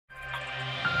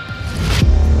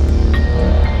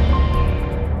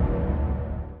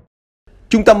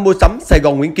Trung tâm mua sắm Sài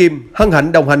Gòn Nguyễn Kim hân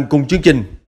hạnh đồng hành cùng chương trình.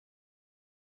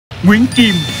 Nguyễn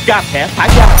Kim ca thẻ thả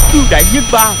ga ưu đãi nhân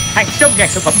 3, hàng trăm ngàn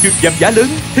sản phẩm được giảm giá lớn,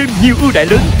 thêm nhiều ưu đãi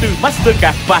lớn từ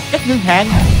Mastercard và các ngân hàng.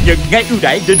 Nhận ngay ưu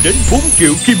đãi lên đến 4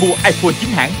 triệu khi mua iPhone 9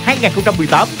 hãng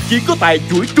 2018 chỉ có tại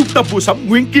chuỗi trung tâm mua sắm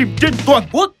Nguyễn Kim trên toàn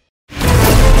quốc.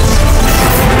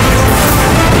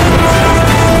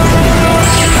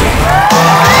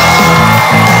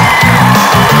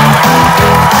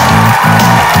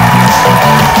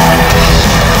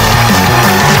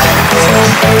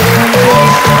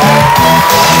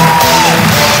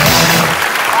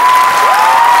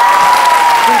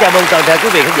 Xin chào mừng toàn thể quý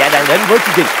vị khán giả đang đến với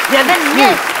chương trình Nhanh Như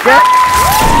Chớp.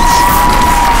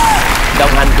 Đồng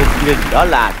hành cùng chương trình đó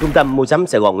là Trung tâm mua sắm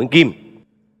Sài Gòn Nguyễn Kim.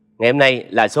 Ngày hôm nay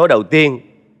là số đầu tiên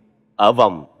ở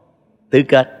vòng tứ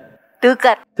kết.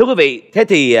 Thưa quý vị, thế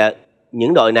thì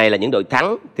những đội này là những đội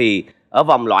thắng, thì ở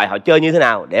vòng loại họ chơi như thế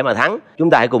nào để mà thắng? Chúng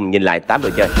ta hãy cùng nhìn lại 8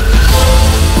 đội chơi.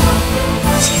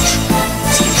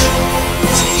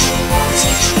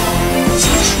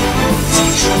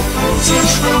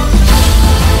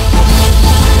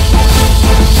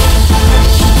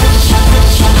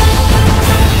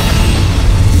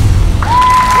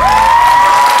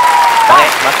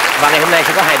 Và ngày hôm nay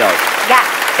sẽ có 2 đội. Dạ.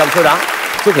 Trong số đó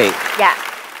xuất hiện. Dạ.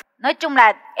 Nói chung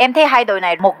là em thấy 2 đội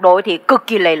này, một đội thì cực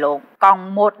kỳ lầy lộn,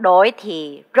 còn một đội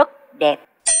thì rất đẹp.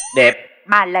 Đẹp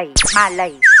mà lầy.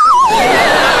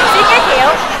 Xin giới thiệu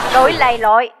đội lầy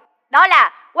lội, đó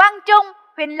là Quang Trung,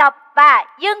 Huỳnh Lập và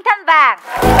Dương Thanh Vàng.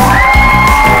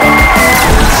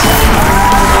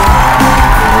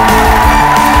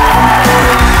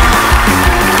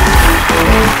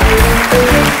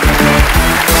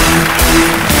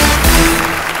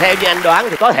 Theo như anh đoán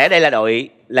thì có thể đây là đội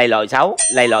lầy lội xấu.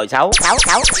 Xấu. Có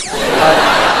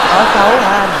xấu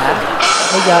hả anh hả?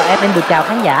 Bây giờ em được chào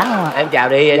khán giả không ạ? Em chào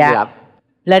đi anh. Dạ. Lập.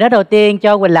 Lời nói đầu tiên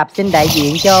cho Huỳnh Lập xin đại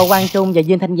diện cho Quang Trung và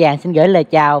Dương Thanh Vàng xin gửi lời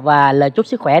chào và lời chúc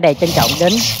sức khỏe đầy trân trọng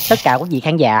đến tất cả quý vị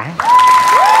khán giả.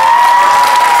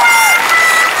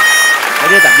 Mấy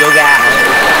đứa tập yoga hả?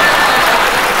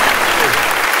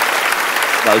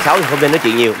 Đội xấu thì không nên nói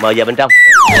chuyện nhiều, mời giờ bên trong.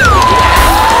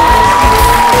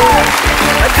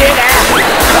 Bên kia nè.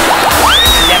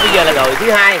 Và bây giờ là đội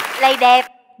thứ 2. Lầy đẹp.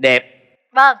 Đẹp.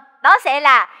 Vâng, đó sẽ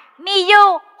là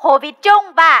Miyu, Hồ Việt Trung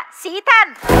và Sĩ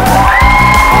Thanh.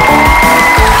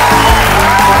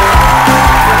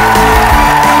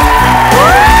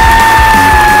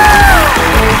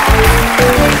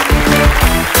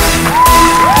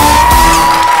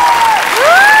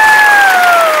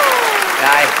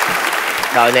 Rồi,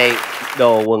 đội này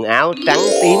đồ quần áo trắng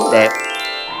tím đẹp.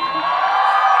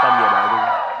 Xong giờ đội đi.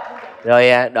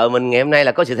 Rồi đội mình ngày hôm nay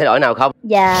là có sự thay đổi nào không?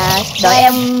 Dạ, đội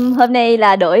em hôm nay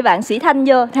là đổi bạn Sĩ Thanh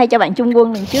vô thay cho bạn Trung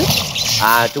Quân lần trước.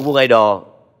 À, Trung Quân Idol.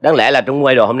 Đáng lẽ là Trung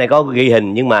Quân Idol hôm nay có ghi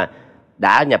hình nhưng mà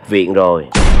đã nhập viện rồi.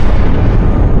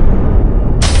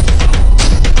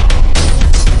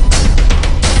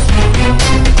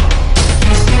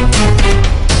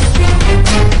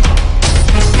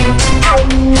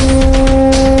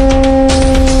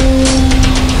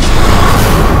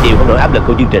 Chịu không nổi áp lực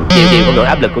của chương trình. Chịu không nổi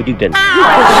áp lực của chương trình. Em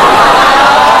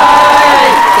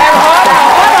hứa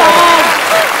rồi.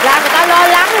 Là người ta lo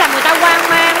lắng, là người ta hoang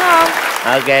mang đúng không?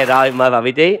 Ok rồi, mời vào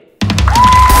vị trí.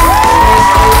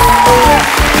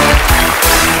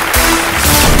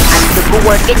 Anh đừng có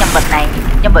quên cái nhân vật này,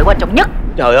 nhân vật quan trọng nhất.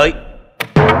 Trời ơi.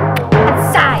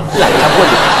 Sai. Làm sao quên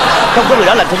được? Không có người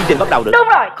đó làm sao chương trình bắt đầu được. Đúng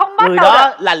rồi, không bắt người đầu đó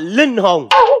được. là linh hồn.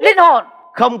 Linh hồn.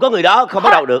 Không có người đó không bắt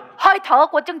đầu được. Hơi thở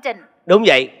của chương trình. Đúng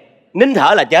vậy. Nín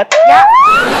thở là chết. Dạ.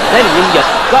 Thế là nhân vật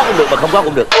có cũng được mà không có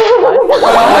cũng được.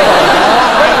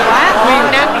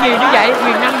 Quyền năng nhiều như vậy,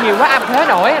 quyền năng nhiều quá anh thế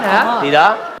nổi anh hả? Thì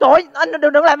đó. Trời anh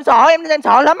đừng làm sợ, em đang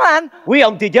sợ lắm anh. Quý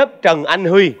ông tia chớp Trần Anh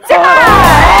Huy.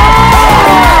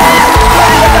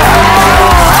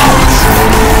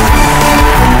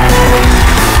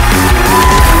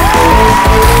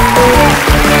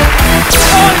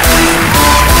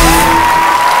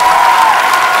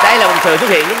 Đây là một sự xuất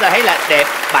hiện chúng ta thấy là đẹp,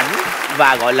 bảnh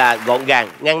và gọi là gọn gàng,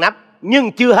 ngăn nắp.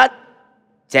 Nhưng chưa hết.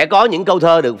 Sẽ có những câu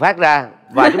thơ được phát ra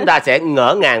và chúng ta sẽ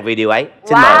ngỡ ngàng vì điều ấy.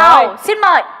 Xin mời. Xin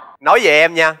mời. Nói về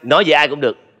em nha. Nói về ai cũng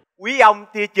được. Quý ông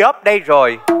tia chớp đây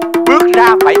rồi. Bước ra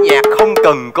phải nhạc không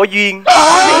cần có duyên.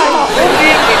 Muốn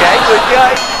duyên thì để người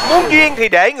chơi, muốn duyên thì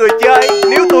để người chơi.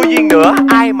 Nếu tôi duyên nữa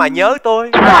ai mà nhớ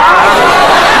tôi.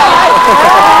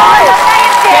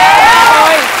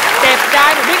 Đẹp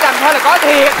trai mà biết làm thôi là có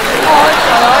thiệt. Ôi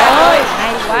trời ơi,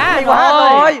 hay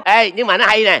quá rồi. Ê, nhưng mà nó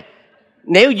hay nè.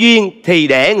 Nếu duyên thì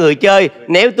để người chơi,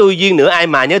 nếu tôi duyên nữa ai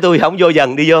mà nhớ tôi. Không vô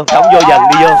dần đi vô, không vô dần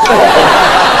đi vô.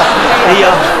 Đi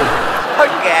vô. Thôi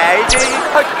kệ đi.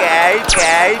 Thôi kệ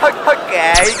thôi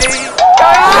kệ đi.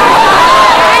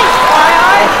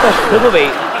 Thưa quý vị,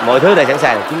 mọi thứ đã sẵn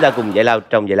sàng, chúng ta cùng giải lao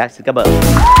trong giây lát. Xin cảm ơn.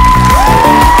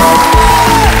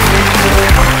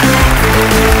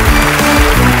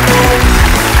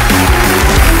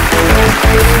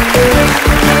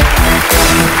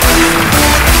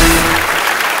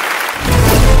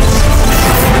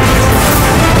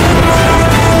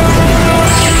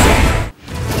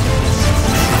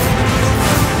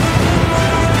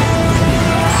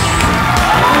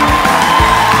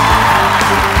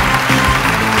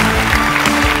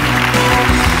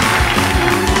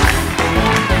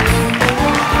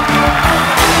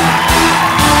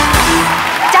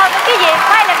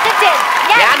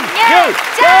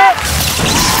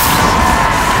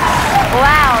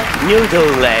 Như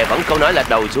thường lệ vẫn câu nói là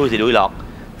đầu xuôi thì đuôi lọt.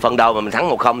 Phần đầu mà mình thắng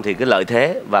 1-0 thì cái lợi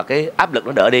thế và cái áp lực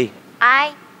nó đỡ đi.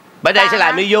 Ai? Bên đây sẽ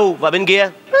là Miu và bên kia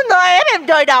nó ép em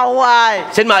chơi đầu rồi.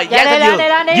 Xin mời Giang Thanh Dương.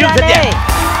 Dương Thanh Giang.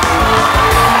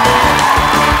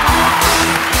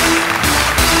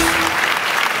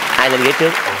 Ai lên ghế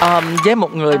trước? Với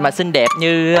một người mà xinh đẹp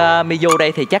như Miu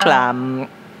đây thì chắc là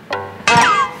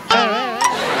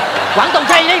Quảng Tùng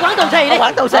Xì đi, Quảng Tùng Xì đi.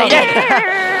 Quảng Tùng Xì đi.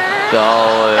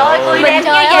 Trời ơi, người đẹp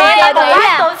như vậy em mà nghĩ Quảng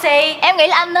là Tùng Xì. em nghĩ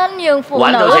là anh nên nhường phụ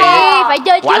Quảng nữ Tùng Xì đi, phải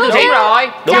chơi Quảng trước. Tùng Xì rồi.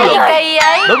 Đúng Sao luật. kỳ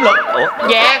ấy? Đúng luật. Ủa?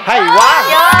 Giang. Hay quá.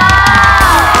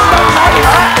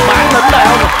 Bạn lĩnh nào?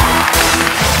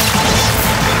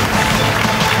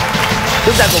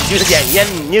 Chúng ta cùng chia sẻ vàng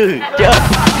nhanh như chớp.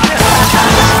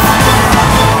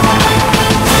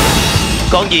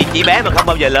 Con gì chỉ bé mà không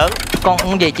bao giờ lớn?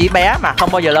 Con gì chỉ bé mà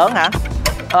không bao giờ lớn hả?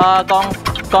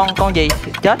 Con gì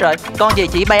chết rồi. Con gì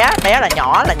chỉ bé là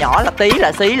nhỏ là tí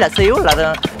là xí là xíu là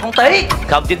con tí.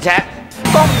 Không chính xác.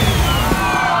 Con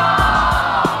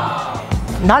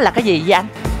nó là cái gì vậy anh?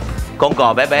 Con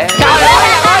cò bé bé. Trời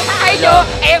ơi, thấy chưa?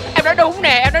 Em nói đúng nè,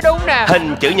 em nói đúng nè.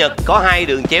 Hình chữ nhật có 2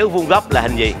 đường chéo vuông góc là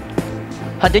hình gì?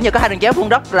 Hình chữ nhật có 2 đường chéo vuông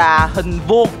góc là hình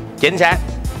vuông. Chính xác.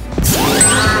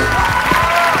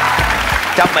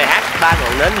 Trong bài hát ba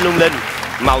ngọn nến lung linh,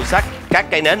 màu sắc các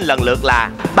cây nến lần lượt là: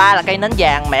 ba là cây nến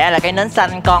vàng, mẹ là cây nến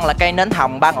xanh, con là cây nến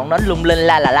hồng, ba ngọn nến lung linh,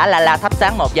 la là lá la la thắp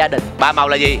sáng một gia đình. ba màu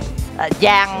là gì?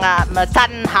 Vàng,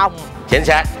 xanh, hồng. Chính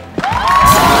xác. Trời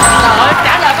ơi,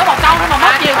 trả lời có một câu thôi mà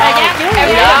mất nhiều thời gian dữ Em vậy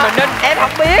nghĩ đó. là mình nên Em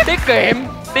không biết.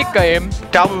 tiết kiệm.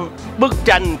 Trong bức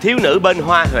tranh thiếu nữ bên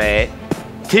hoa huệ,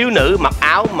 thiếu nữ mặc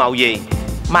áo màu gì?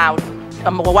 Màu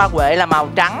hoa huệ là màu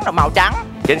trắng, màu trắng.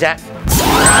 Chính xác.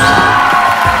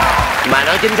 Mà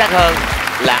nói chính xác hơn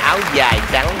là áo dài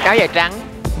trắng. Áo dài trắng.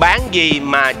 Bán gì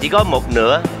mà chỉ có một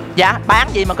nửa? Dạ, bán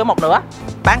gì mà có một nửa?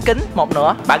 Bán kính một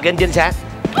nửa. Bán kính chính xác.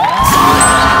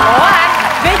 Ủa anh,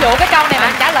 ví dụ cái câu này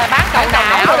bạn trả lời bán cầu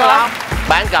não được không?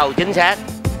 Bán cầu chính xác.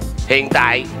 Hiện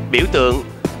tại biểu tượng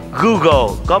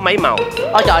Google có mấy màu?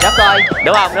 Ôi trời đất ơi.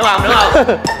 Đúng không? Đúng không? Đúng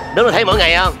không? Đúng là thấy mỗi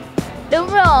ngày không? Đúng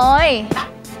rồi.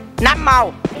 5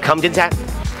 màu. Không chính xác.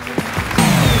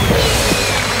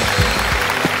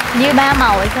 Như 3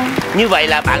 màu hay sao? Như vậy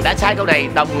là bạn đã sai câu này,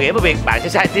 đồng nghĩa với việc bạn sẽ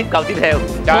sai tiếp câu tiếp theo.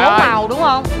 Trời 4 ơi. màu đúng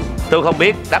không? Tôi không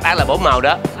biết, đáp án là 4 màu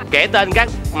đó. Kể tên các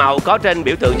màu có trên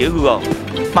biểu tượng chữ Google.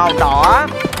 Màu đỏ,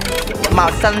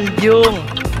 màu xanh dương,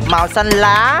 màu xanh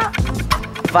lá,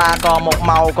 và còn một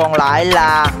màu còn lại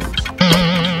là...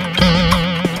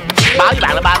 Báo với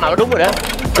bạn là 3 màu đó đúng rồi đó.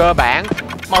 Cơ bản.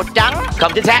 Màu trắng.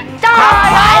 Không chính xác. Trời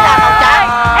Không phải là màu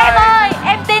trắng. Em ơi,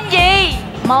 em tin gì?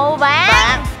 Màu vàng.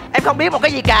 Vàng. Em không biết một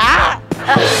cái gì cả.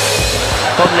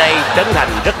 Hôm nay Trấn Thành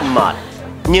rất mệt,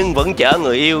 nhưng vẫn chở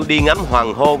người yêu đi ngắm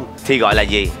hoàng hôn thì gọi là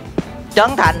gì?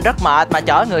 Trấn Thành rất mệt mà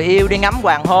chở người yêu đi ngắm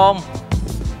hoàng hôn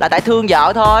là tại thương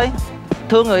vợ thôi.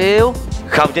 Thương người yêu.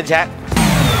 Không chính xác.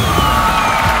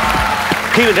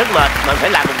 Khi mình rất mệt, mình phải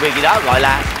làm một việc gì đó gọi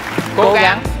là Cố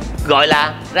gắng. Gọi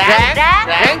là ráng.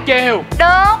 Ráng trêu.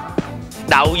 Được.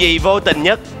 Đậu gì vô tình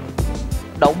nhất?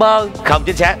 Đậu bơ. Không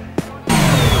chính xác.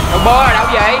 Đậu bơ là đậu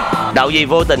gì? Đậu gì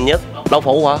vô tình nhất? Đậu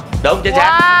phụ hả? Đúng chính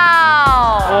xác.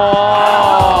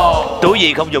 Wow. Túi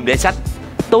gì không dùng để xách?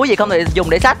 Túi gì không thể dùng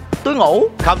để xách? Túi ngủ.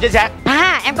 Không chính xác.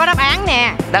 À, em có đáp án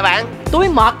nè. Đáp án Túi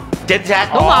mật. chính xác.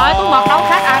 Đúng rồi, túi mật đâu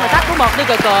xách ai mà xách túi mật đi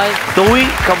cười cười. Túi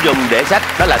không dùng để xách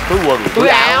đó là túi quần, Túi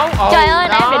áo. Trời ơi,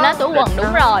 nãy em định nói tủ quần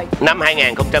đúng rồi. Năm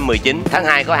 2019, tháng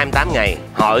 2 có 28 ngày.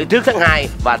 Hỏi trước tháng 2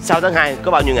 và sau tháng 2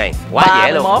 có bao nhiêu ngày? Quá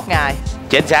dễ luôn. 31 ngày.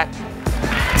 Chính xác.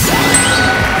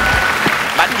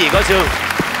 Bánh gì có xương?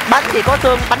 Bánh gì có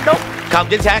xương? Bánh đúc. Không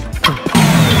chính xác.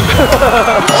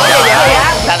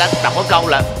 Ta đã đọc có câu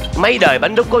là mấy đời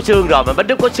bánh đúc có xương rồi mà bánh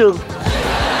đúc có xương.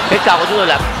 Cái câu của chúng tôi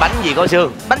là bánh gì có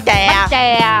xương? Bánh chè. Bánh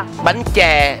chè. Bánh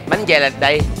chè. Bánh chè là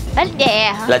đây. Bánh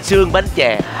chè hả? Là xương bánh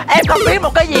chè. Em không biết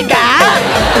một cái gì cả.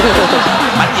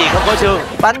 Bánh gì không có xương?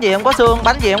 Bánh gì không có xương?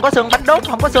 Bánh gì không có xương? Bánh đúc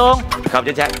không có xương. Không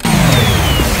chính xác.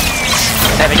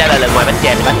 Em phải trả lời là ngoài bánh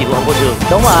chè thì bánh gì cũng không có xương.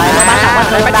 Đúng rồi, bánh không có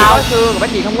xương bánh gì có xương, bánh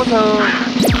gì không có xương.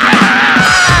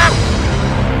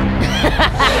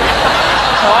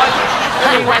 Thôi,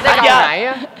 nó liên quan tới câu nãy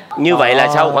á. Như vậy là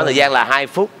sau khoảng thời gian là 2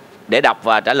 phút để đọc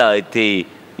và trả lời thì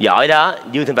giỏi đó,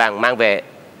 Dương Thanh Vàng mang về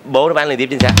 4 đáp án liên tiếp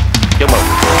chính xác. Chúc mừng.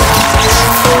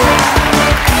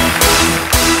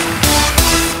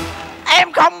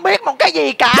 Em không biết một cái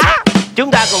gì cả.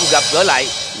 Chúng ta cùng gặp gỡ lại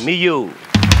Miyu.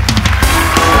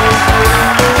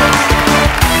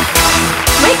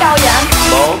 Mấy câu vậy anh?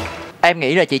 4. Em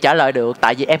nghĩ là chị trả lời được,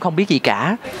 tại vì em không biết gì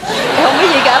cả. Em không biết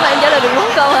gì cả mà em trả lời được 4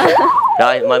 câu à?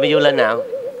 Rồi, mời Miyu lên nào.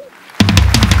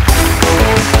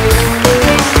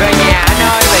 Về nhà anh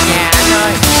ơi, về nhà anh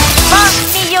ơi. Vâng,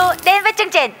 Miyu đến với chương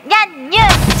trình Nhanh Như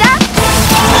Chớp.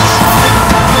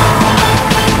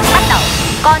 Bắt đầu.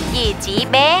 Con gì chỉ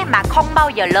bé mà không bao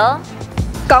giờ lớn?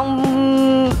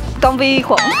 Con vi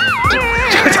khuẩn.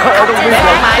 Trời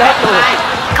ơi,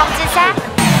 Không chính xác.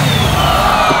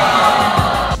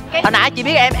 Hồi nãy chị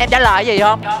biết em trả lời cái gì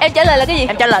không? Em trả lời là cái gì?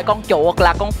 Em trả lời con chuột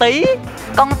là con tí.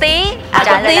 Con tí.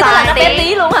 Con tí tức là nó bé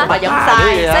tí luôn hả? Mà vẫn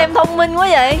sai. Sao em thông minh quá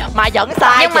vậy? Mà vẫn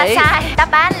sai Nhưng mà chị. sai.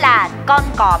 Đáp án là con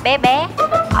cò bé bé.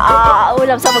 Ôi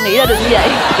làm sao mà nghĩ ra được như vậy?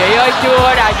 Chị ơi,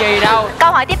 chưa là gì đâu.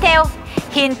 Câu hỏi tiếp theo.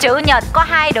 Hình chữ nhật có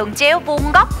 2 đường chéo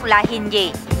vuông góc là hình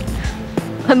gì?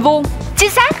 Hình vuông. Chính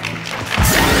xác.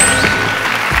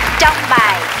 Trong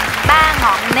bài 3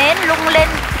 ngọn nến lung linh,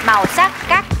 màu sắc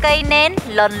các cây nến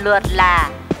lần lượt là?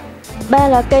 Ba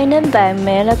là cây nến vàng,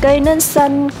 mẹ là cây nến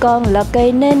xanh, con là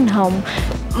cây nến hồng.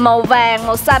 Màu vàng,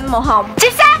 màu xanh, màu hồng.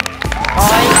 Chính xác.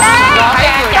 Ôi, gọn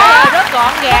gàng, rất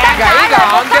gọn gàng. gãy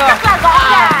gọn chưa? Rất là gọn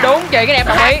gàng. Đúng chị, cái này em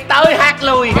đồng ý. Tới hát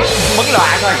lui. Bấn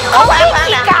loạn rồi. Không biết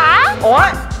gì cả. Ủa,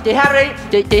 chị Hari,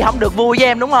 chị không được vui với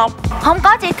em đúng không? Không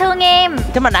có, chị thương em.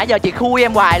 Thế mà nãy giờ chị khui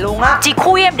em hoài luôn á. Chị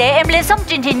khui em để em lên sóng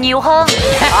truyền hình nhiều hơn.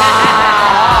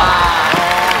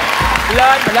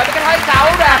 Lên mà lên cái thói xấu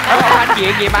ra. Không anh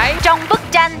chuyện gì mấy. Trong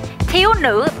bức tranh thiếu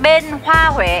nữ bên hoa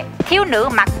huệ, thiếu nữ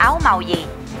mặc áo màu gì?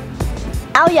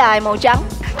 Áo dài màu trắng.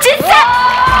 Chính xác.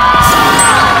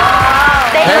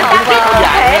 Đây người ta biết cụ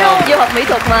thể luôn. Vô học mỹ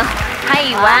thuật mà.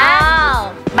 Hay quá.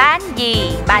 Bán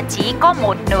gì mà chỉ có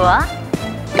một nửa?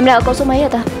 Em đang ở câu số mấy rồi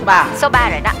ta? 3. Số 3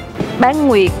 rồi đó. Bán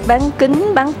nguyệt, bán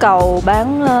kính, bán cầu,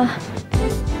 bán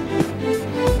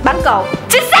cầu.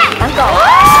 Chính xác. Bán cầu.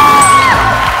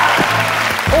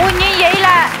 Ui, như vậy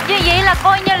là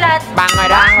coi như là Bằng rồi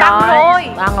đó. bằng rồi.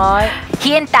 Bằng rồi.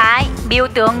 Hiện tại biểu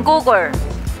tượng Google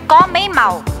có mấy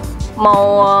màu?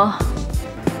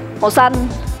 Màu xanh,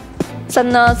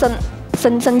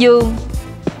 xanh dương,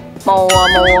 màu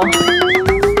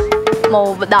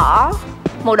đỏ.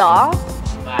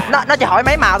 Nó chỉ hỏi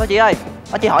mấy màu thôi chị ơi.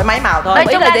 Nó chỉ hỏi mấy màu thôi. Nói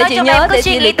chung là để chị nhớ, để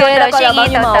chị liệt kê ra coi là bao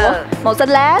nhiêu màu á. Màu xanh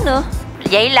lá nữa.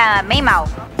 Vậy là mấy màu?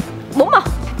 4 màu.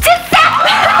 Chính xác.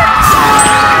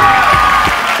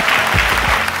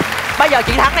 Bây giờ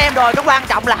chị thắng em rồi, cái quan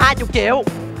trọng là 20 triệu.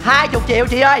 20 triệu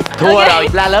chị ơi. Thua rồi,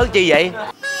 la lớn chi vậy?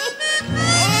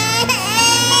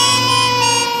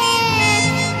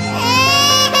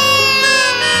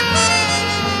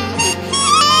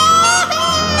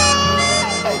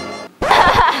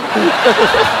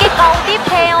 Cái câu tiếp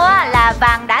theo á là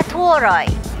Vàng đã thua rồi.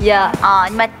 Dạ.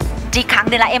 Nhưng mà chị khẳng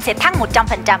định là em sẽ thắng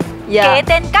 100%. Dạ. Kể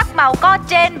tên các màu có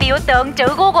trên biểu tượng chữ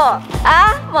Google.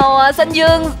 Màu xanh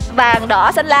dương, vàng,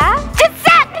 đỏ, xanh lá. Chính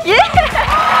xác. Yeah.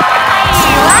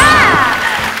 Hay quá.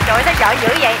 Trời ơi, sao giỏi dữ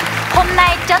vậy. Hôm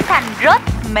nay Trấn Thành rất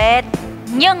mệt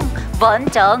nhưng vẫn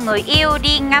chở người yêu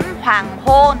đi ngắm hoàng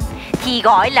hôn thì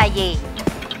gọi là gì?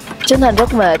 Trấn Thành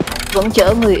rất mệt, vẫn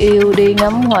chở người yêu đi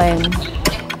ngắm hoàng.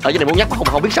 Ở trên này muốn nhắc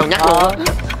mà không biết sao nhắc luôn.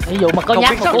 Ví dụ mà có Không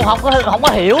nhắc biết mà sao. cũng không có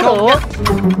hiểu Không được.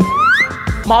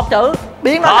 Một chữ.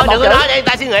 Biến nó thành một Đừng chữ. có nói để người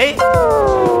ta suy nghĩ.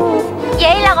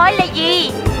 Vậy là gọi là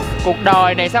gì? Cuộc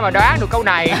đời này sao mà đoán được câu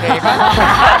này thì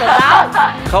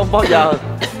Không bao giờ.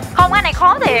 Không, cái này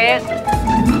khó thiệt.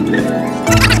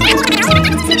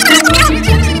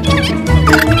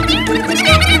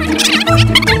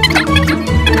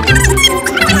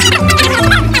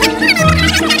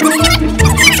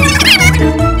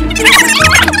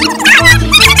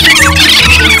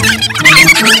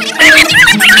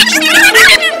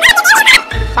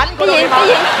 Bánh của Cái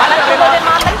gì? Bánh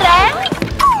Doraemon, bánh rán.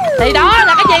 Thì đó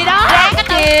là cái gì đó? Rán cái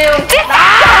chiều.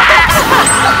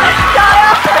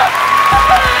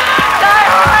 Trời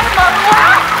ơi, mừng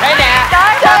quá. đây nè.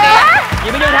 Trời ơi.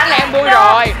 Chị Mỹ Du thắng là em vui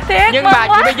rồi. Thiệt Nhưng mừng mà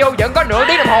quá. chị Mỹ Du vẫn có nửa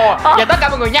tiếng đồng hồ. Và tất cả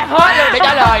mọi người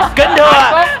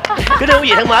quý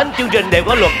vị thân mến, chương trình đều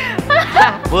có luật.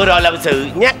 Vừa rồi là sự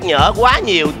nhắc nhở quá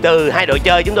nhiều từ hai đội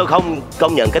chơi, chúng tôi không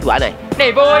công nhận kết quả này.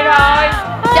 Này vui thôi.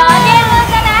 Trời ơi, luôn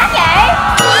cho đá vậy.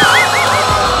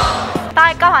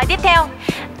 Thôi câu hỏi tiếp theo.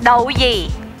 Đậu gì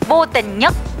vô tình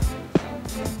nhất?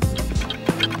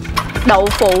 Đậu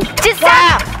phụ. Chính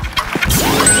xác.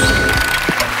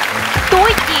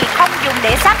 Túi gì không dùng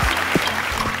để xách?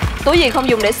 Túi gì không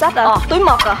dùng để xách à? Túi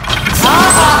mật à?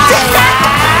 Chính xác.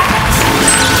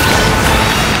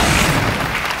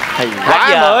 Quá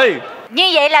giờ.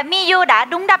 Như vậy là Miu đã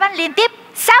đúng đáp án liên tiếp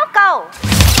 6 câu.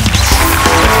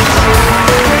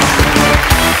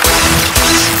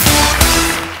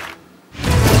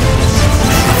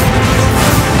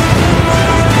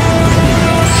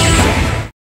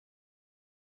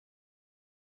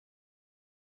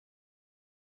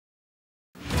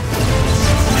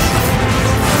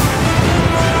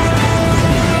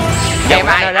 Vòng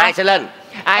 2 ai sẽ lên?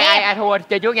 Ai thua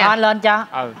chơi trước nha. Anh lên cho.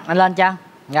 Anh lên cho.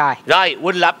 Rồi. Rồi,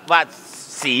 Quỳnh Lập và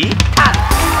Sĩ.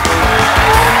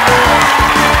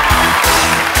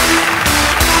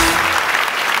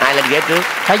 Ai lên ghế trước?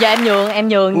 Bây giờ em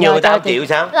nhường. Nhường tao chịu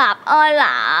sao? Lập ơi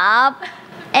Lập,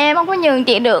 em không có nhường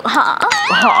chị được hả?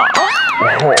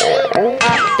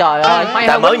 Trời ơi,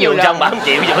 Tao mới nhường xong bà không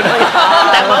chịu vậy đó.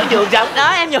 Tao mới nhường xong.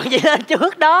 đó em nhường chị lên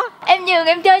trước đó. Em nhường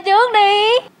em chơi trước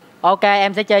đi. Ok,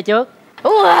 em sẽ chơi trước.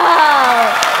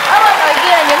 Wow, cảm ơn người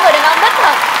kia là những người đàn ông đích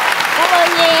thực. Cảm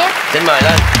ơn nha. Xin mời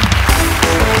lên.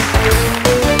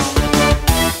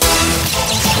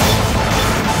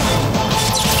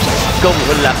 Cùng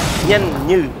Quỳnh Lập nhanh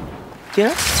như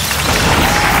chớp.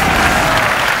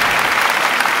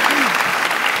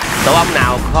 Tổ ong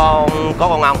nào không có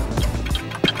con ong?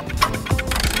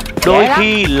 Đôi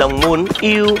khi lòng muốn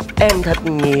yêu em thật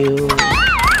nhiều,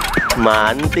 mà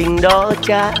anh tình đó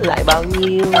trả lại bao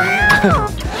nhiêu?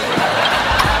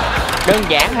 Đơn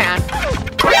giản hả anh?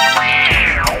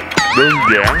 Đơn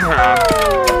giản hả?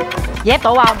 Dép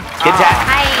tổ ong. Chính xác.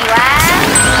 Hay quá.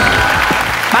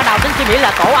 Ban đầu tính suy nghĩ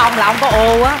là tổ ong là ong có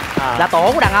ô á, là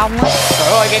tổ của đàn ông á.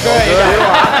 Trời ơi, nghe ghê.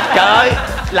 Trời ơi,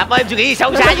 Lập ơi, em suy nghĩ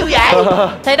sâu xa dữ vậy?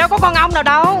 Thì đâu có con ong nào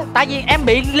đâu. Tại vì em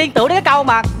bị liên tưởng đến cái câu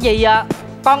mà gì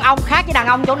con ong khác với đàn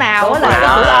ông chỗ nào á, là cái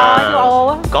chữ o chứ ô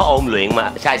á. Có ôn luyện mà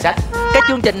sai sách. Cái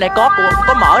chương trình này có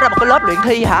mở ra một cái lớp luyện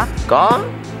thi hả? Có.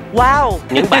 Wow.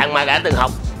 Những bạn mà đã từng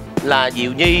học là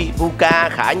Diệu Nhi, Vuka,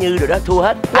 Khả Như rồi đó thua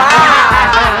hết. Wow.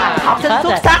 Học sinh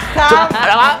xuất sắc không?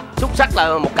 Đó, xuất sắc là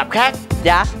một cặp khác.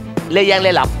 Dạ. Lê Giang,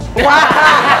 Lê Lộc. Wow.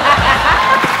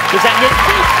 Xuất sắc nhất.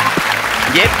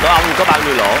 Dép của ông có bao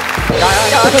nhiêu lỗ?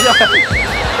 Trời ơi.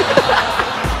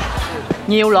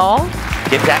 Nhiều lỗ.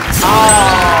 Chính xác.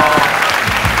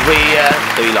 Vì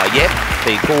tùy loại dép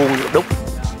thì khuôn đúc.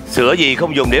 Sữa gì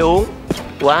không dùng để uống?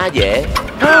 Quá dễ.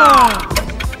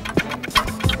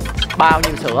 Bao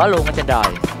nhiêu sữa luôn ở trên trời.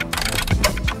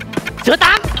 Sữa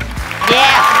tắm.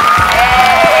 Yeah.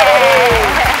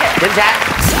 Chính xác.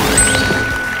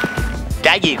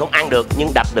 Trái gì không ăn được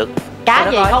nhưng đập được? Cái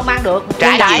gì không ăn được?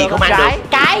 Trái gì không ăn được?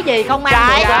 Cái gì không ăn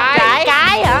được? Cái hả?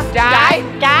 Trái hả?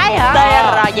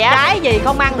 Trái gì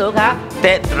không ăn được hả?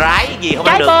 Trái gì không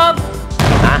ăn Trái được? bơm.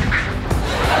 Hả?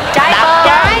 Trái bơm.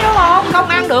 Trái đúng không? Không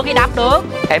ăn được thì đập được.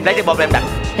 Em lấy trái bơm em đập.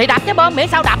 Thì đập trái bơm miễn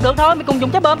sao đập được thôi. Mình cùng dùng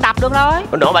trái bơm đập được thôi.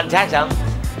 Có nổ banh xác sao?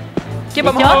 Chứ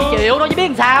bơm chết thì chịu thôi chứ biết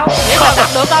làm sao. Miễn sao đập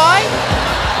được thôi.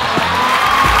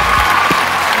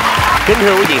 Kính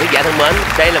thưa quý vị khán giả thân mến,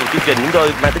 đây là một chương trình chúng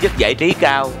tôi mang tính chất giải trí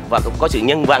cao và cũng có sự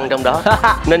nhân văn trong đó.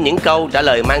 Nên những câu trả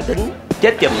lời mang tính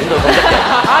chết chùm chúng tôi không chấp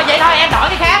nhận. Thôi vậy thôi em đổi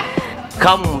cái khác.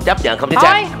 Không chấp nhận, không chính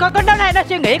xác. Thôi, cái đó này là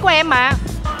suy nghĩ của em mà.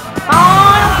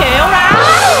 Thôi không chịu đâu.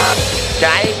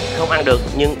 Trái không ăn được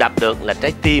nhưng đập được là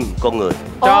trái tim con người.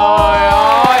 Trời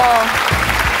ơi.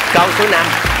 Câu số 5.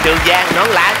 Trường Giang, nón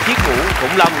lá, chiếc mũ,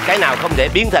 khủng long, cái nào không thể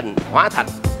biến thành hóa thạch?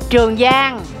 Trường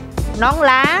Giang, nón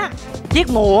lá, chiếc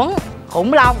muỗng,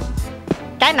 khủng long,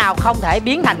 cái nào không thể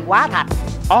biến thành hóa thạch?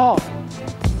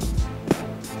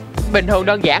 Bình thường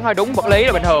đơn giản thôi, đúng vật lý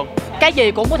là bình thường. Cái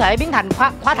gì cũng có thể biến thành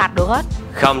hóa thạch được hết.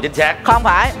 Không chính xác. Không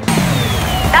phải.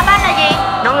 Đáp án là gì?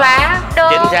 Nón lá. Được.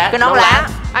 Chính xác. Cái nón lá.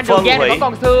 Anh Trường Giang thì vẫn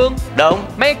còn xương. Đúng.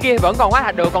 Mấy cái kia vẫn còn hóa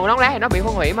thạch được, còn nón lá thì nó bị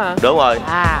phân hủy mà. Đúng rồi.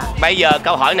 Bây giờ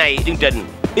câu hỏi này chương trình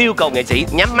yêu cầu nghệ sĩ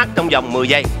nhắm mắt trong vòng 10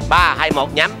 giây. 3, 2,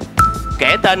 1 nhắm.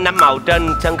 Kể tên 5 màu trên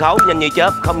sân khấu nhanh như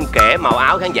chớp, không kể màu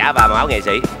áo khán giả và màu áo nghệ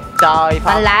sĩ. Trời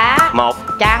xanh lá, 1,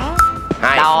 trắng,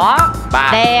 2, đỏ, 3,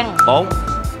 đen, 4,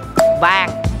 vàng.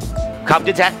 Không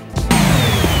chính xác.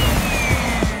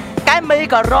 Cái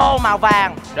micro màu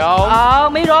vàng.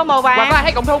 Đúng. Micro màu vàng. Mà có ai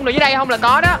thấy cọng thun ở dưới đây không là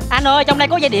có đó. Anh ơi, trong đây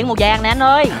có dây điện màu vàng nè anh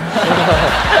ơi.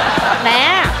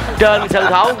 Nè. Trên sân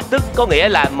khấu tức có nghĩa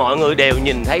là mọi người đều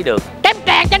nhìn thấy được. Cái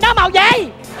tràn trên đó màu gì?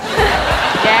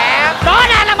 Dạ. Đó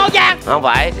là màu vàng. Không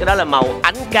phải, cái đó là màu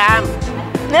ánh cam.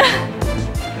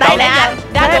 Đây nè,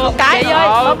 ra thêm một cái. Chị ơi,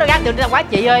 không được ăn được ra quá.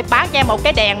 Chị ơi, bán cho em một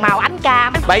cái đèn màu ánh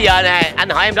cam. Bây giờ nè, anh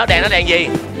hỏi em đó đèn gì?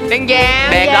 Đèn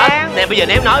vàng. Đèn đó, nè bây giờ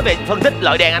nếu nói về phân tích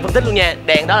loại đèn anh phân tích luôn nha.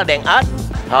 Đèn đó là đèn ếch.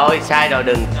 Thôi sai rồi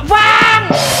đừng.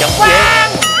 Vàng.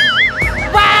 Vàng.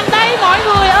 Vàng đây mọi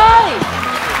người ơi.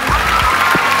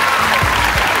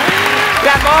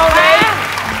 Làm ơn đi.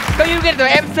 Có yêu cái tụi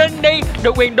em xin đi.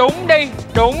 Được quyền đúng đi.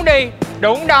 Đúng đi.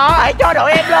 Đúng đó. Hãy cho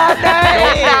đội em lên đi.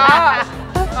 Đúng đó.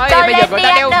 Ôi, bây giờ người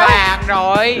ta đeo vàng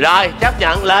rồi. Rồi, chấp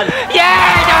nhận lên.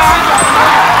 Yeah, trời ơi.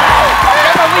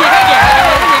 Cảm ơn quý vị khán giả. Cảm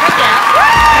ơn quý vị khán giả.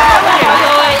 Cảm ơn mọi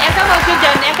người. Em cảm ơn chương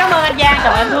trình. Em cảm ơn anh Giang.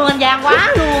 Trời, em thương anh Giang quá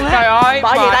luôn á. Trời ơi.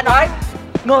 Bởi vì ta nói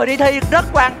người đi thi rất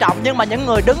quan trọng, nhưng mà những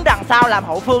người đứng đằng sau làm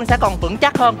hậu phương sẽ còn vững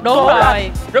chắc hơn. Đúng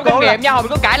rồi. Rút kinh nghiệm nha, hồi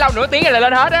mình có cãi lâu nửa tiếng là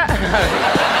lên hết á.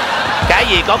 Cái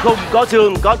gì có khung, có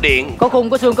xương, có điện. Có khung,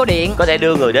 có xương, có điện. Có thể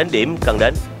đưa người đến điểm cần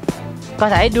đến. Có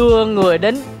thể đưa người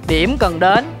đến điểm cần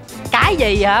đến. Cái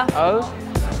gì hả?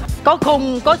 Có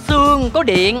khung, có xương, có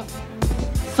điện.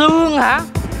 Xương hả?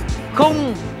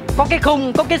 Khung. Có cái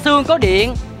khung, có cái xương, có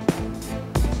điện.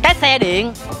 Cái xe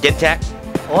điện. Chính xác.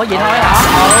 Ủa vậy thôi hả?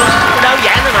 Đơn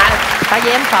giản thôi mà. Tại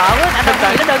vì em sợ quá, anh đâu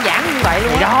nghĩ nó đơn giản như vậy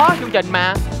luôn. Đó, chương trình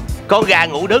mà. Con gà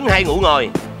ngủ đứng hay ngủ ngồi?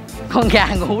 Con gà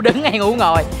ngủ đứng hay ngủ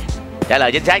ngồi? Trả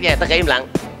lời chính xác nha, tất cả im lặng.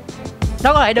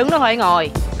 Nó có thể đứng, nó có thể ngồi.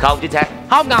 Không chính xác.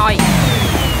 Không ngồi.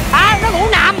 À, nó ngủ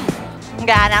nằm. Con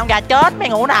gà nào con gà chết mới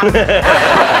ngủ nằm.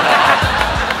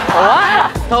 Ủa,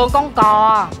 thường con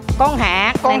cò, con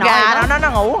hạt, con gà nó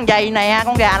ngủ con vậy nè,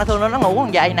 con gà nó thường nó ngủ con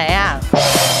vậy nè.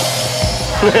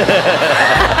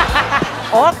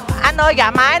 Ủa, anh ơi,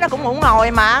 gà mái nó cũng ngủ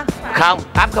ngồi mà. Không,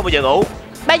 ấp không bao giờ ngủ.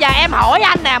 Bây giờ em hỏi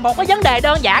anh nè, một cái vấn đề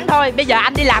đơn giản thôi. Bây giờ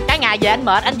anh đi làm cả ngày về anh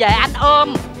mệt, anh về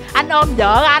anh ôm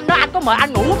vợ anh đó, anh có mệt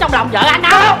anh ngủ trong lòng vợ anh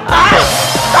không?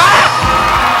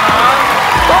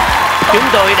 Chúng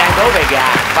tôi đang đố về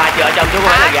gà và vợ chồng tôi không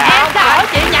phải là gà. Em sẽ hỏi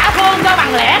chị Nhã Phương cho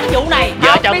bằng lẽ cái vụ này.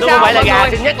 Vợ chồng tôi không phải là gà.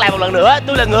 Xin nhắc lại một lần nữa,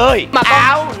 tôi là người. Mà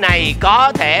áo này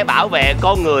có thể bảo vệ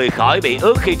con người khỏi bị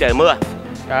ướt khi trời mưa.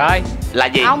 Trời ơi. Là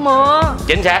gì? Áo mưa.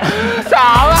 Chính xác.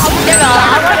 Sợ không trả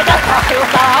lời.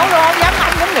 Sợ luôn,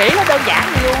 không dám nghĩ nó đơn giản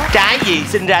gì luôn. Trái gì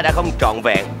sinh ra đã không trọn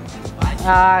vẹn?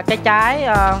 Cái trái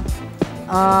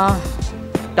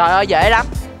trời ơi dễ lắm.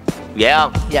 Dễ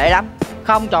không? Dễ lắm.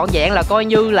 Không trọn vẹn là coi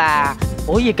như là...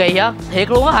 Ủa gì kỳ hả? Thiệt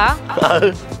luôn á hả?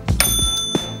 Ừ.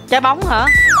 Trái bóng hả?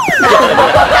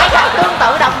 Trái tương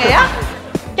tự đồng nghĩa.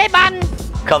 Trái banh.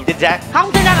 Không chính xác.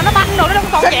 Không, thì ra là nó banh rồi, nó không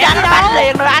còn vẹn đâu. Nó banh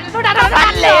liền rồi anh. Nó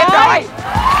banh liền rồi.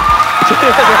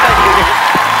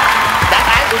 Đáp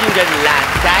án của chương trình là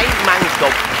trái măng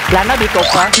cục. Là nó bị cục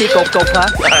hả? Bị cục hả?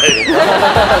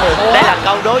 Đây là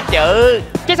câu đố chữ.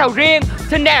 Trái sầu riêng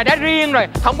sinh ra là đã riêng rồi,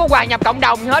 không có hòa nhập cộng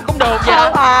đồng hết cũng được vậy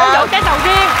đó. Ví dụ trái sầu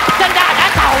riêng sinh ra là đã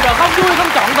sầu rồi, không vui không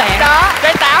trọn vẹn. Đó,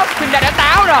 trái táo sinh ra đã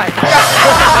táo rồi.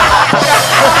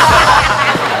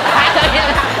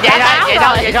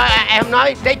 Vậy thôi em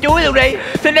nói trái chuối luôn đi.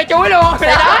 Xin trái chuối luôn.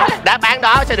 Đó. Đáp án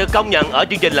đó sẽ được công nhận ở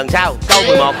chương trình lần sau. Câu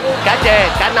 11. Cá trê,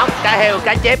 cá nóc, cá heo,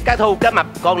 cá chép, cá thu, cá mập,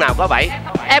 con nào có 7?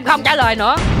 Em không trả lời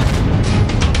nữa.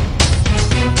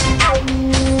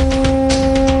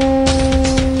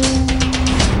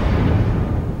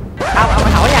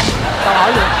 Không hỏi anh. Câu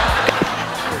hỏi luôn.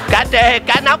 Cá trê,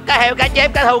 cá nóc, cá heo, cá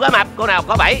chép, cá thu, cá mập, con nào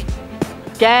có 7?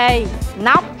 Trê,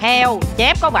 nóc, heo,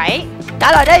 chép có 7.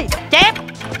 Trả lời đi. Chép.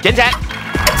 Chính xác.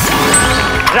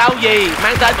 Rau gì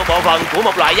mang tên một bộ phận của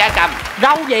một loại gia cầm?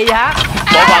 Rau gì hả?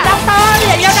 Bộ phận. Rau tơ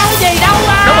gì đâu, rau gì đâu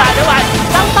à. Đúng rồi.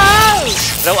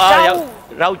 Rau tơ.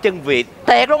 Rau chân vịt.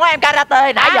 Thiệt luôn á, em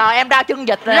karate nãy giờ em ra chân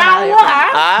vịt rồi. Rau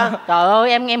á hả? Trời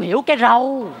ơi, em hiểu cái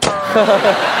rau.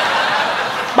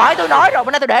 Bởi tôi nói rồi,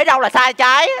 bữa nay tôi để rau là sai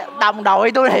trái. Đồng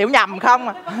đội tôi hiểu nhầm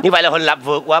không. Như vậy là Huỳnh Lập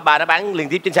vượt qua 3 đáp án liên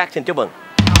tiếp chính xác. Xin chúc mừng.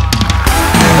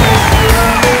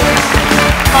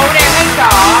 Màu đen hay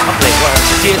đỏ? Hợp liệt quá.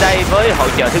 Chia tay với hội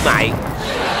chợ thương mại,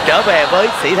 trở về với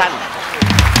Sĩ Thanh.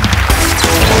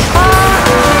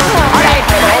 Ở đây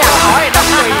hỏi nó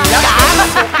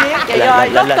kỳ lắm. Chị ơi,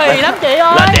 nó kỳ lắm chị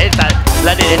ơi.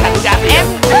 Lên để thằng nước áp đi em.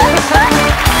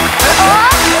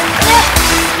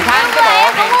 Chị Thanh cái bộ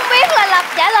em không biết là Lập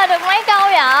trả lời được mấy câu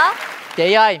vậy?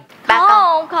 Chị ơi, Khó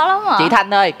không? Khó lắm hả? chị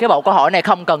Thanh ơi, cái bộ câu hỏi này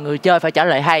không cần người chơi phải trả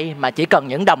lời hay, mà chỉ cần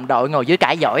những đồng đội ngồi dưới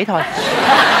cãi giỏi thôi.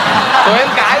 Tụi em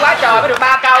cãi quá trời mới được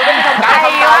 3 câu, đúng không? Cãi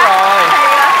không câu rồi.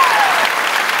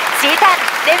 Sĩ Thanh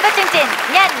đến với chương trình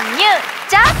Nhanh Như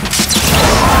Chớp.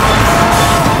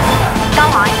 Câu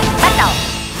hỏi bắt đầu.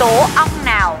 Tổ ong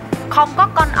nào không có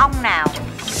con ong nào?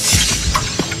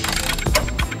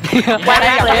 Quan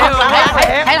mang liền.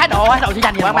 Thấy thái độ chị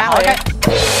Thanh Quan mang liền.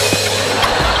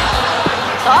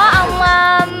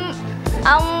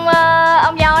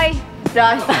 ông voi.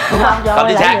 Rồi. Không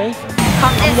chính xác.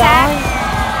 Không chính xác.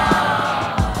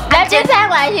 Đáp chính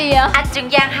xác là gì vậy? Anh Trường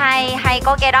Giang hay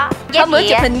có cái đó. Hôm bữa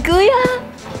chụp hình cưới á.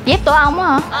 Dép tổ ong á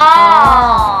hả?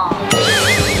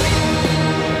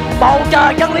 Bầu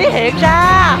trời chân lý hiện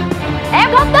ra. Em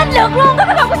không tin được luôn, nó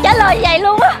không có trả lời vậy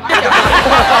luôn á.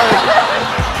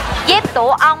 Dép tổ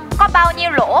ong có bao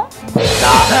nhiêu lỗ? Wow,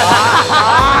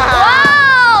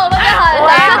 bây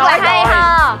giờ rất là hay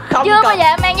ha. Chưa bao giờ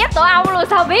em mang dép tổ ong luôn,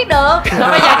 sao biết được? Rồi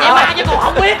bây giờ chị mang chứ còn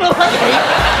không biết luôn á chị.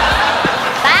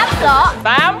 8 lỗ.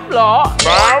 8 lỗ.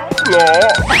 Trời ơi.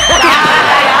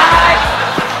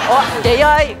 Ủa, chị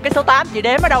ơi, cái số 8 chị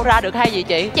đếm ở đâu ra được hay gì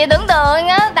chị? Chị tưởng tượng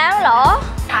á, 8 lỗ.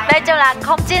 Đây chung là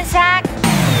không chính xác.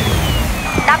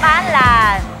 Đáp án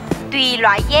là tùy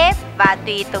loại dép và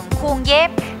tùy từng khuôn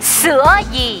dép. Sữa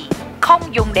gì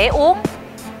không dùng để uống?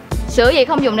 Sữa gì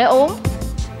không dùng để uống?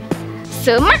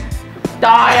 Sữa mắt.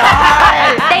 Trời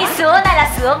ơi. Đây sữa này là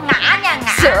sữa ngã nha,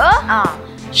 ngã.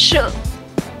 Sữa.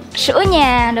 Sữa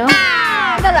nhà được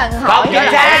không? Đó là hỏi. Không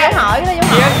chính xác. Dấu hỏi đó, dấu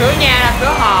Chị hỏi. ơi, sữa nhà là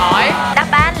sữa hỏi. Đáp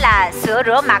án là sữa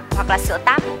rửa mặt hoặc là sữa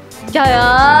tắm. Trời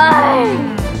ơi.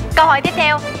 Câu hỏi tiếp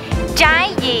theo.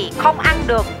 Trái gì không ăn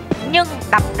được nhưng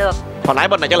đập được? Hồi nãy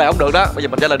bên này trả lời không được đó, bây giờ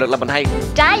mình trả lời được là mình hay.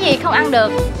 Trái gì không ăn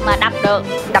được mà đập được?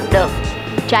 Đập được.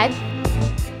 Trái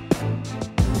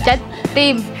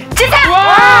tim. Chính xác.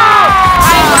 Wow.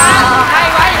 Hay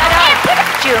quá vậy đó.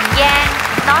 Trường Giang,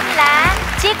 nón lá,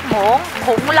 chiếc muỗng,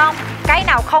 khủng long, cái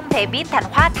nào không thể biến thành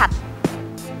hóa thạch?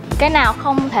 Cái nào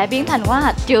không thể biến thành hóa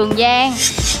thạch? Trường Giang,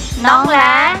 Nón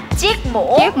lá, chiếc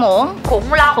muỗng,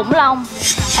 khủng long.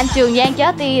 Anh Trường Giang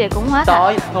chết đi rồi cũng hóa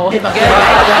thạch. Thôi mà ghê vậy.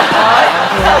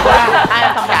 Ai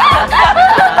là thông cảm.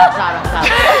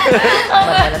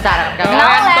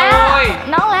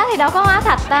 Nón lá thì đâu có hóa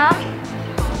thạch đâu.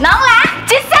 Nón lá,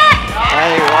 chính xác.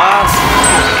 Hay quá.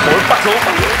 Mũi bắt xuống.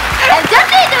 Em chết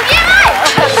đi Trường Giang ơi.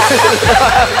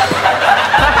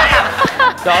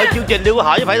 Trời ơi, chương trình đưa câu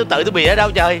hỏi chứ phải tôi tự tôi bịa ở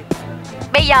đâu trời.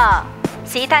 Bây giờ,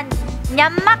 Sĩ Thanh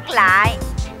nhắm mắt lại,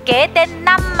 kể tên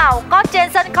 5 màu có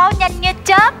trên sân khấu Nhanh Như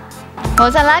Chớp.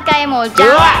 Màu xanh lá cây, màu trắng.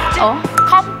 Ủa?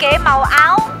 Không kể màu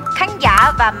áo khán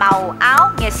giả và màu áo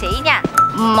nghệ sĩ nha.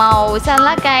 Màu xanh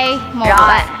lá cây, màu Rồi.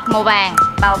 vàng, màu vàng,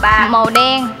 Màu vàng, màu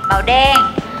đen, màu đen,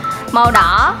 màu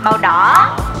đỏ, màu đỏ,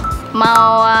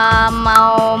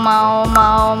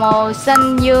 màu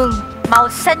xanh dương, màu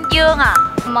xanh dương à?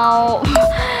 màu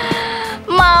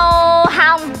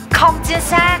hồng. Không chính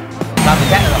xác. Sao mình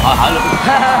khác rồi hỏi luôn.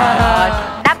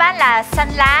 Đáp án là xanh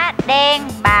lá,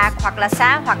 đen, bạc hoặc là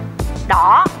xám hoặc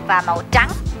đỏ và màu trắng.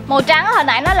 Màu trắng hồi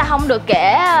nãy nó là không được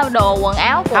kể đồ quần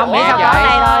áo của. Không biết sao ở vậy?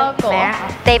 đây thôi. Nè,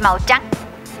 đây màu trắng.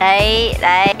 Đây,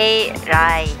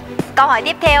 rồi. Câu hỏi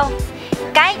tiếp theo.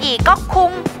 Cái gì có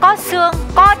khung, có xương,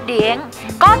 có điện,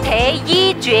 có thể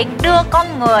di chuyển đưa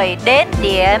con người đến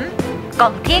điểm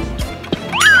cần thiết?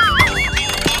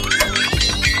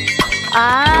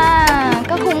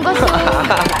 Có khung có xương.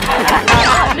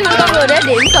 Đưa con người đến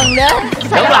điểm cần đến.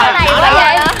 Sao Đúng cái rồi, này nó quá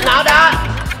vậy? đó, nó đó.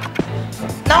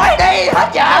 Nói đi, hết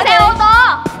chợ. Xe ô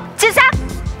tô. Chính xác.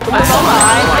 Đúng rồi.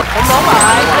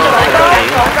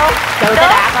 Trừ xe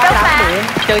đạp thôi, Đúng mà.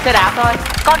 trừ xe đạp thôi.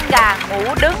 Con gà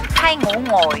ngủ đứng hay ngủ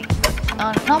ngồi?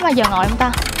 Nó bao giờ ngồi không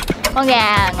ta? Con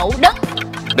gà ngủ đứng.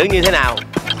 Đứng như thế nào?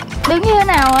 Đứng như thế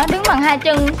nào á? Đứng bằng hai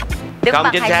chân. Đứng Không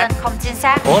bằng chính hai xác. chân, không chính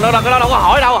xác. Ủa đâu có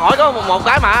hỏi đâu, hỏi có một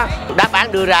cái mà. Đáp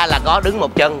án đưa ra là có đứng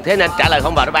một chân, thế nên trả lời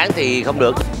không vào đáp án thì không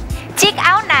được. Chiếc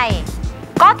áo này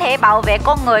có thể bảo vệ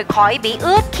con người khỏi bị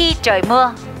ướt khi trời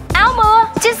mưa. Áo mưa.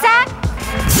 Chính xác.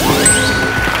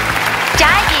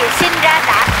 Trái gì sinh ra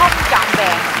đã không trọn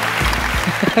vẹn?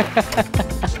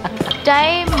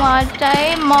 Trái banh.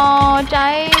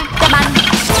 Trái banh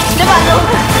luôn.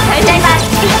 Trái banh.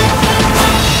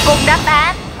 Cùng đáp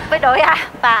án với đội A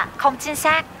và không chính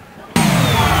xác.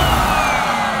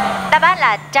 Đáp án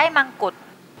là trái măng cụt.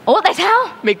 Ủa tại sao?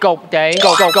 Bị cục chị.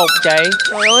 Cục chị.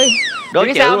 Trời ơi. Đối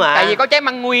Biết chữ sao? mà. Tại vì có trái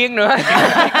măng nguyên nữa.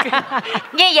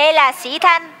 Như vậy là Sĩ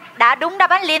Thanh đã đúng đáp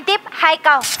án liên tiếp 2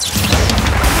 câu.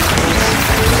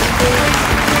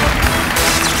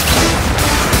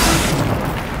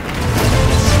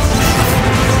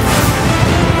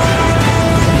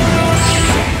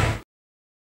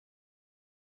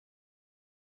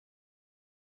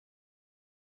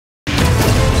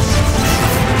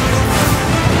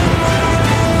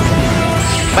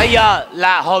 Bây giờ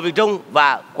là Hồ Việt Trung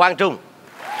và Quang Trung.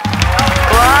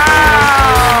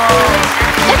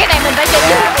 Chắc cái này mình phải chơi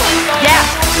trước.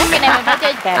 Chắc cái này mình phải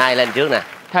chơi. Ai lên trước nè?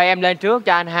 Thôi em lên trước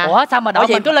cho anh ha. Ủa sao mà đội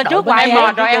mình cứ lên trước hoài em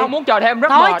mệt rồi, em không muốn chờ thêm,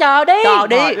 rất mệt. Thôi chờ đi. Chờ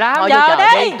đi. Chờ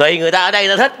đi. Tùy người ta ở đây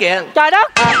ta thích kìa. Trời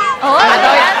đất. Ủa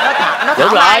Nó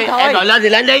Đúng rồi, thôi. em gọi lên thì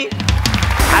lên đi.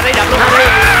 Đi đập luôn đi.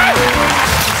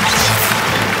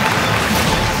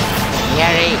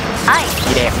 Nghe đi. ơi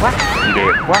Chị đẹp quá.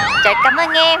 trời, cảm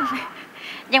ơn em.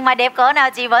 Nhưng mà đẹp cỡ nào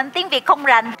chị vẫn tiếng Việt không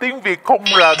rành.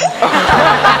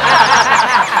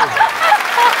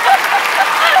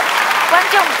 Quang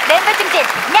Trung đến với chương trình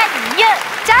Nhanh Như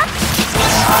Chớp.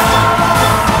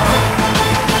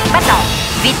 Bắt đầu.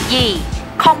 Việc gì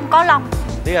không có lông?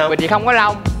 Biết không? Việc gì không có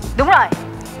lông? Đúng rồi.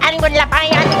 Anh Quỳnh là bay,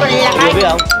 anh Quỳnh là bay. Biết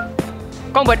không?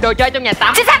 Con vịt đồ chơi trong nhà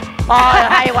tắm. Chính xác. Ôi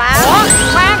hay quá. Ủa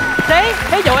khoan tí,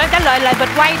 ví dụ em trả lời là vịt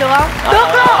quay được không? Được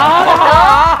luôn.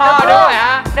 Đúng rồi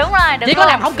hả? Đúng rồi. Chỉ có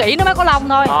làm không kỹ nó mới có lông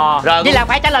thôi. Rồi. Vậy là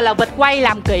phải trả lời là vịt quay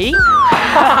làm kỹ.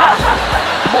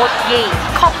 Bột gì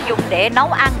không dùng để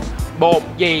nấu ăn? Bột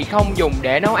gì không dùng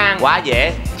để nấu ăn? Quá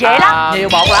dễ. Dễ lắm. Nhiều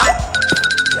bột lắm.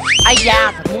 Ây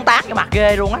da, thật muốn tát cái mặt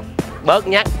ghê luôn á. Bớt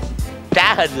nhắc.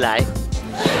 Trá hình lại.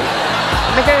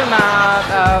 Mấy cái mà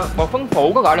bột phấn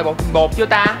phủ có gọi là bột chưa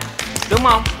ta? Đúng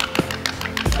không?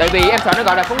 Tại vì em sợ nó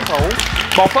gọi là phấn phủ.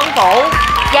 Bột phấn phủ.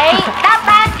 Vậy đáp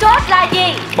án chốt là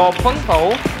gì? Bột phấn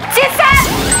phủ. Chính xác.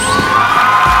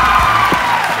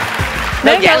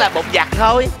 Đơn giản là bột giặt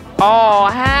thôi. Ồ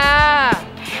ha.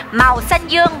 Màu xanh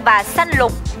dương và xanh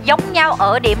lục giống nhau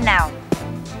ở điểm nào?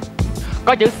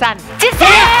 Có chữ xanh. Chính xác.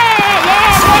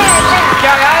 Yeah.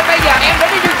 Trời ơi, bây giờ em đến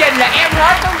với chương trình là em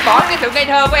hết bỏ cái sự ngây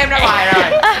thơ của em ra ngoài rồi.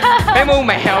 Em mưu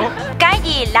mẹo. Cái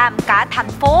gì làm cả thành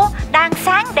phố đang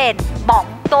sáng đèn bỗng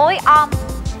tối om?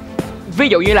 Ví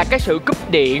dụ như là cái sự cúp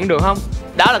điện được không?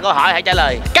 Đó là câu hỏi, hãy trả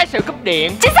lời. Cái sự cúp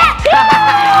điện. Chính xác.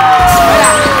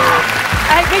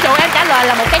 Ê, ví dụ em trả lời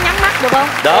là một cái nhắm mắt được không?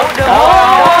 Được.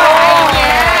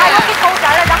 Hay quá, cái câu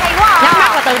trả lời đó hay quá à. Nhắm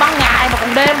mắt là từ ban ngày mà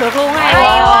còn đêm được luôn. Hay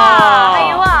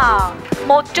Hay quá.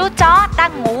 Một chú chó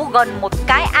đang ngủ gần một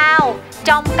cái ao.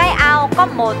 Trong cái ao có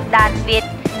một đàn vịt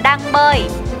đang bơi.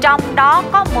 Trong đó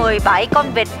có 17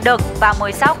 con vịt đực và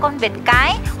 16 con vịt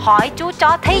cái. Hỏi chú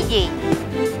chó thấy gì?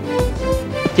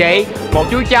 Chị, một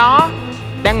chú chó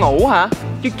đang ngủ hả?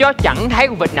 Chú chó chẳng thấy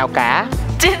con vịt nào cả.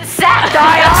 Chính xác.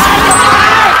 Trời ơi,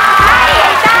 hay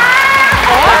vậy ta.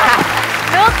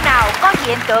 Nước nào có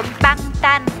hiện tượng băng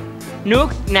tan? Nước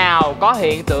nào có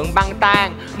hiện tượng băng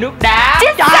tan? Nước đá.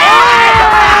 Chính xác.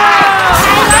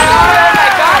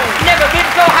 Never been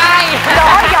so high.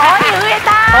 Giỏi dữ vậy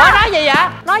ta. Ủa nói gì vậy?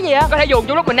 Nói gì vậy? Có thể dùng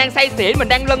trong lúc mình đang say xỉn, mình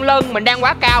đang lân, mình đang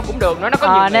quá cao cũng được. Nó có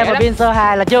nhiều nghĩa Never lắm. been so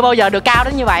high là chưa bao giờ được cao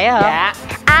đến như vậy á hả? Dạ.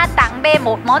 A tặng B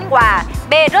một món quà.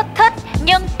 B rất thích,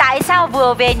 nhưng tại sao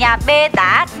vừa về nhà B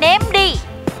đã ném đi?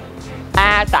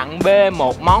 A tặng B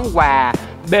một món quà.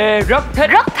 B rất thích.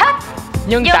 Rất thích.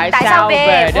 Nhưng tại sao B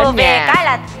về vừa đến về nhà cái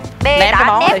là B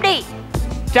đã ném đi?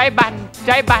 Trái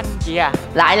banh chị à.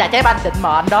 Lại là trái banh định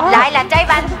mệnh đó. Lại là trái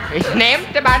banh. Ném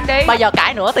trái banh đi. Bây giờ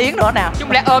cãi nửa tiếng nữa nào.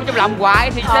 Chúng lẽ ôm trong lòng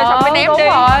hoài thì sao mới ném đi.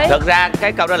 Rồi. Thật ra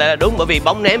cái câu đó lại là đúng, bởi vì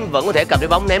bóng ném vẫn có thể cầm cái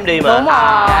bóng ném đi mà. Đúng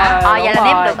rồi. Vậy là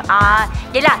ném được.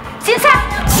 Vậy là chính xác.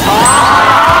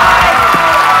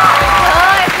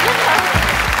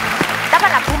 Đáp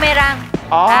án là boomerang.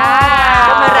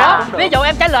 Ví dụ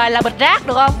em trả lời là bịch rác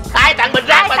được không? Ai tặng bịch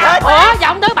rác mà thích? Ủa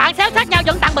giọng đứa bạn xéo sát nhau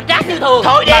vẫn tặng bịch rác như thường.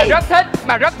 Thôi đi.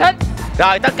 Mà rất thích.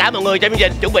 Rồi tất cả mọi người trong chương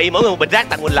trình chuẩn bị mỗi người một bịch rác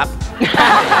tặng Quỳnh Lập.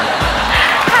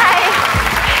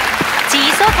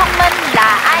 Chỉ số thông minh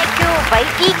là IQ, vậy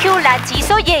EQ là chỉ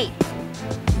số gì?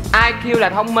 IQ là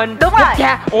thông minh. Đúng rồi.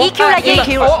 EQ là gì?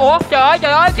 Ủa trời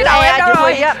ơi cái đầu em đâu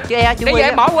rồi? Chữ E, chữ Bây giờ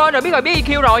em bỏ quên rồi, biết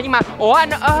EQ rồi nhưng mà ủa anh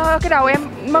cái đầu em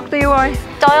mất tiêu rồi.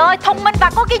 Trời ơi, thông minh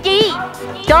và có cái gì?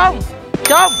 Trông.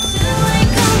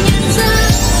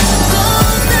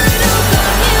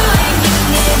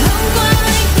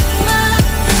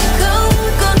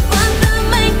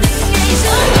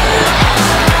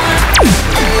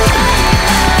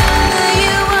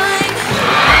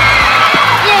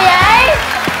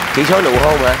 Chỉ số nụ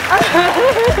hôn hả?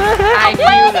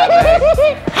 IQ là về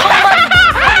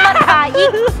Thông minh và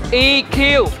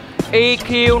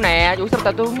EQ nè. Ủa sao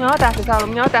tôi không nhớ ta? Tại sao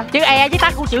không nhớ ta? Chữ E viết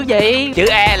tắt của chữ gì? Chữ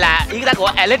E là viết tắt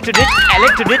của electronic.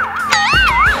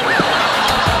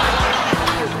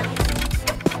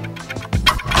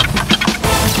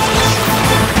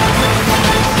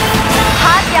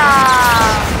 hết giờ.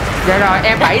 Dạ rồi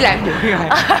em 7 làm gì rồi.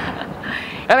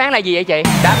 Đáp án là gì vậy chị?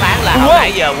 Đáp án là hồi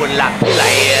nãy giờ Quỳnh Lập với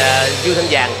lại Dương Thanh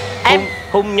Vàng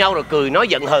hung nhau rồi cười nói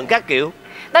giận hờn các kiểu.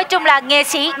 Nói chung là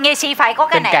nghệ sĩ phải có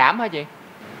cái Tình này. cảm hả chị?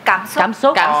 Cảm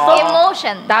xúc.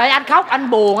 Emotion. Trời anh khóc, anh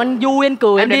buồn, anh vui, anh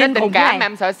cười, Em anh đến điên tình cảm mà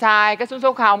em sợ sai cái xuống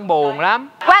số 0 buồn lắm.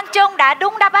 Quang Trung đã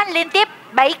đúng đáp án liên tiếp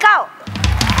 7 câu.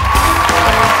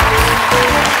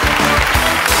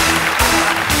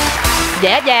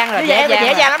 Dễ dàng rồi,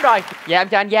 dễ dàng lắm rồi. Dạ em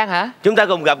cho anh Giang hả? Chúng ta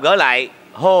cùng gặp gỡ lại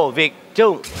Hồ Việt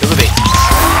Trung, thưa quý vị.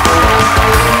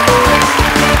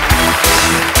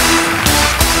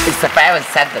 It's a parent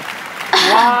sentence.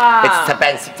 Wow. It's a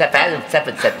parent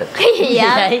sentence. Cái gì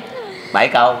vậy? 7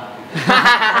 câu.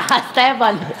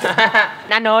 Seven.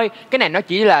 Anh ơi, cái này nó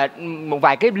chỉ là một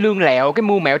vài cái lương lẹo, cái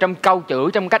mưu mẹo trong câu chữ,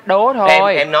 trong cách đố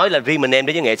thôi. Em nói là riêng mình em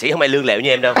đấy chứ nghệ sĩ không ai lương lẹo như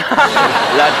em đâu.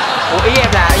 Lên. Ủa, ý em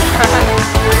là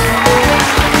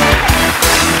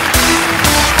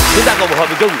chúng ta cùng một hồi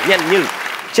Việt Trung nhanh như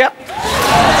chớp.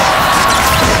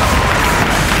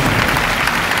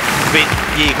 Việc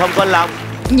gì không có lông?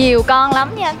 Nhiều con lắm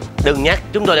nha anh. Đừng nhắc,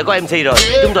 chúng tôi đã có MC rồi.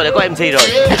 Chúng tôi đã có MC rồi.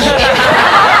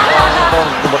 Con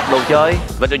vật đồ chơi.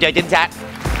 Vật đồ chơi chính xác.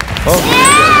 Ủa,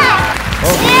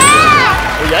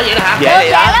 dễ vậy đó hả? Dễ Đơn vậy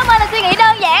giản đó. lắm, mình là suy nghĩ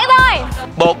đơn giản thôi.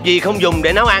 Bột gì không dùng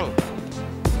để nấu ăn?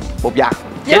 Bột giặt.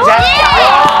 Chính xác.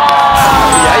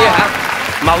 Dễ vậy hả?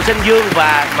 Màu xanh dương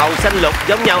và màu xanh lục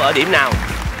giống nhau ở điểm nào?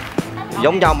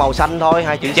 Giống nhau màu xanh thôi,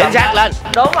 hai chữ Chính xanh. xác, lên.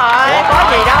 Đúng rồi, có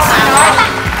gì đâu mà nói.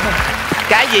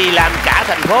 Cái gì làm cả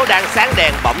thành phố đang sáng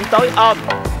đèn bỗng tối ôm?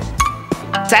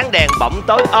 Sáng đèn bỗng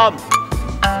tối ôm.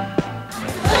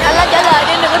 Anh lên trả lời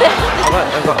đi, đừng có đi.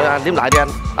 Anh đếm lại đi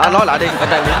anh. Nói lại đi. Anh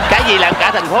đang Cái gì làm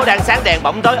cả thành phố đang sáng đèn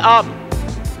bỗng tối ôm?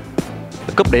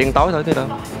 cúp điện tối thôi thế đâu.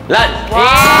 Lên.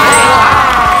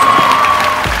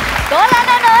 Cố lên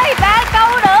anh ơi, 3 câu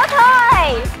nữa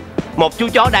thôi. Một chú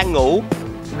chó đang ngủ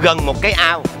gần một cái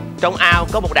ao. Trong ao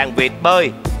có một đàn vịt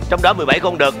bơi, trong đó 17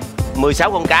 con đực,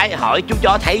 16 con cái. Hỏi chú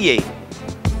chó thấy gì?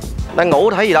 Đang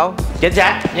ngủ thấy gì đâu. Chính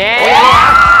xác. yeah.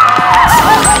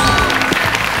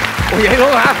 Ủa vậy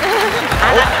luôn hả?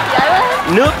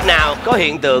 Nước nào có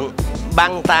hiện tượng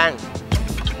băng tan?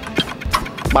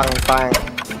 Băng tan.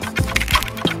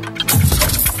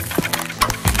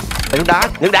 Nước đá.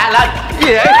 Nước đá, lên. Cái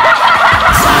gì vậy?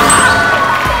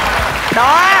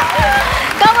 Đó.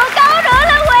 Còn một câu nữa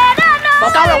là què đó anh ơi. Một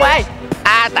câu là què.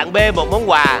 A tặng B một món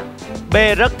quà. B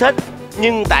rất thích,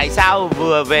 nhưng tại sao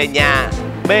vừa về nhà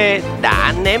B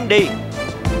đã ném đi?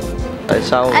 Tại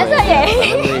sao? Sao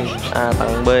vậy? A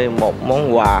tặng B một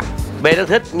món quà. B rất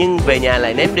thích nhưng về nhà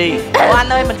lại ném đi. Ủa anh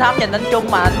ơi, mình không nhìn anh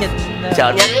Trung mà anh nhìn.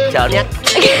 Sợ nhắc.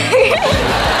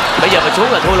 Bây giờ mình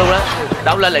xuống là thua luôn đó.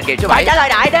 Đâu lên là kịp số 7. Phải trả lời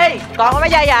đại đi. Còn có mấy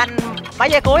giây à anh? Mấy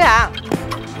giây cuối à?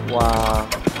 Quà.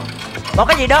 Một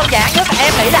cái gì đơn giản nhất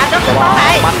em nghĩ là anh rất thích món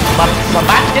này.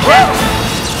 Bánh chính xác.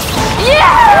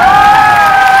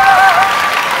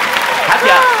 Hết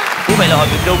giờ. Như vậy là hồi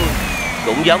Việt Trung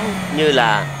cũng giống như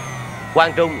là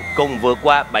Quang Trung cùng vượt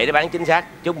qua 7 đáp án chính xác.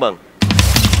 Chúc mừng.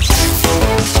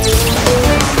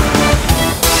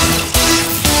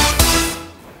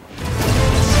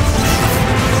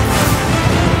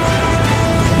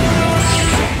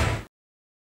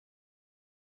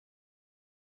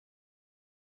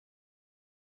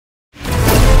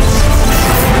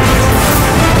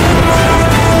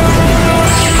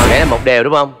 Hồi nãy là một đều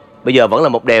đúng không? Bây giờ vẫn là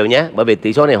một đều nhé, bởi vì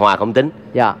tỷ số này hòa không tính.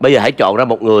 Dạ. Bây giờ hãy chọn ra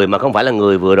một người mà không phải là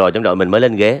người vừa rồi trong đội mình mới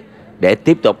lên ghế để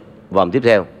tiếp tục vòng tiếp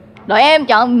theo. Đội em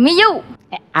chọn Miu.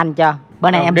 Anh cho.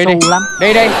 Bữa nay em đi, su lắm.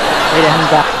 Đi Đi anh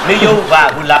cho. Miu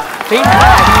và Quỳnh Lập. Tiến thẳng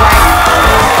là đi qua.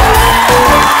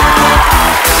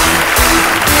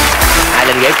 Ai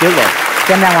lên ghế trước nè?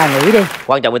 Cho em ra ngoài nghỉ đi.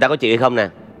 Quan trọng người ta có chuyện hay không nè?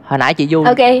 Hồi nãy chị vui.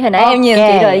 Ok, hồi nãy em nhìn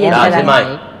chị rồi. Rồi, xin mời.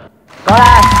 Có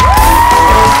đây.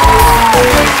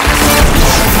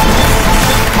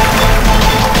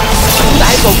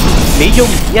 Hãy cùng Mỹ Dung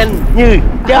nhanh như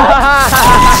chớp.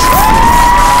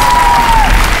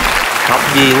 Học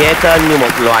gì nghe tên như một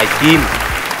loài chim?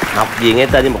 Học gì nghe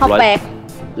tên như một Học loài... bẹt.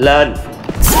 Lên.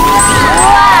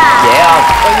 Dễ không?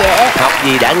 Dễ. Học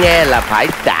gì đã nghe là phải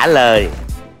trả lời.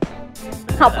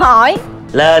 Học hỏi.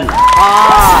 Lên.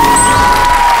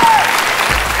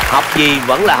 Học gì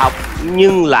vẫn là học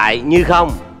nhưng lại như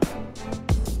không.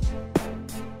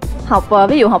 Học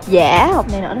ví dụ học giả, học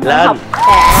này nọ đó. Lên. Học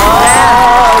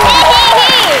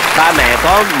Ba mẹ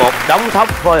có một đống thóc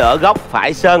phơi ở góc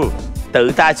phải sân,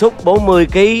 tự ta xúc 40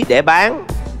 kg để bán.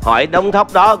 Hỏi đống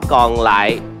thóc đó còn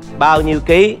lại bao nhiêu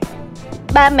ký?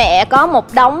 Ba mẹ có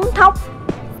một đống thóc.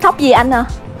 Thóc gì anh hả?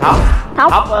 Thóc.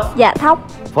 Thóc. Thóc á. Dạ thóc.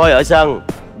 Phơi ở sân.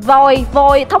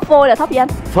 Vôi, thóc vôi là thóc gì anh?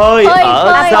 Phơi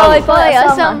ở sân. Phơi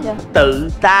ở sân. Tự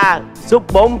ta xúc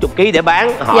 40 kg để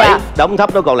bán. Hỏi Dạ. đống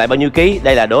thóc đó còn lại bao nhiêu ký?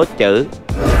 Đây là đố chữ.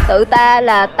 Tự ta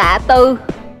là tạ tư,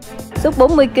 xúc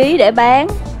 40 kg để bán,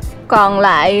 còn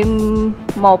lại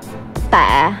 1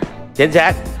 tạ. Chính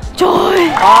xác. Trời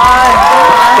ơi.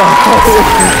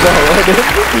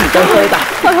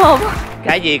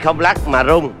 Cái gì không lắc mà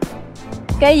rung?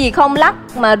 Cái gì không lắc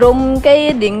mà rung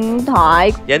cái điện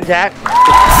thoại. Chính xác.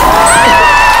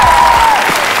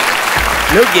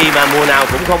 Nước gì mà mùa nào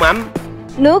cũng không ấm?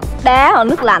 Nước đá hoặc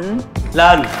nước lạnh.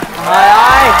 Lên. Trời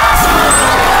ơi.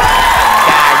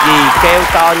 Cà gì kêu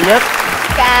to nhất?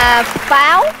 Cà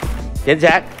pháo. Chính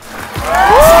xác.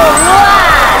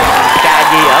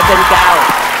 Cà gì ở trên cao?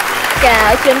 Cà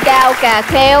ở trên cao, cà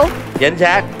kheo. Chính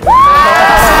xác.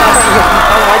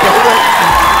 Không hỏi chữ luôn.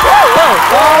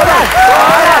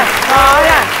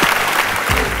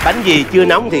 Bánh gì chưa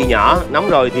nóng thì nhỏ, nóng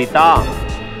rồi thì to?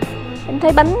 Em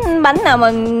thấy bánh nào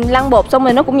mà lăn bột xong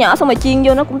rồi nó cũng nhỏ, xong rồi chiên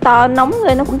vô nó cũng to, nóng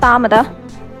lên nó cũng to mà ta.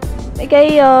 Mấy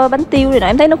cái bánh tiêu này nọ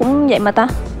em thấy nó cũng vậy mà ta.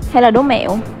 Hay là đố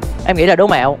mẹo? Em nghĩ là đố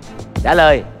mẹo. Trả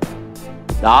lời.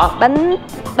 Đó.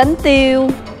 Bánh tiêu.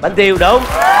 Bánh tiêu đúng.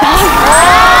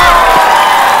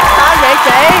 Sao vậy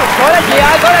chị? Cố lên chị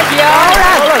ơi, cố lên chị ơi.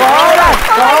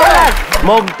 Cố lên.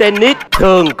 Môn tennis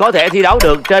thường có thể thi đấu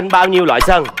được trên bao nhiêu loại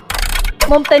sân?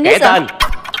 Môn tennis. Kể tên.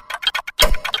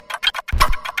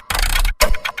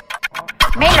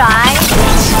 Mấy loại?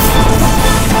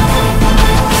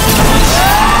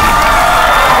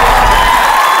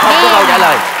 Không có câu trả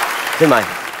lời. Xin mời.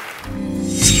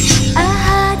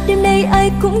 Đêm nay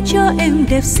ai cũng cho em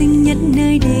đẹp xinh nhất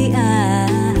nơi đây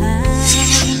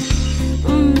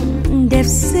đẹp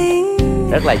xinh.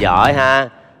 Rất là giỏi ha.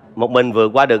 Một mình vượt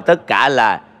qua được tất cả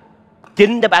là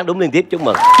 9 đáp án đúng liên tiếp. Chúc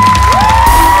mừng.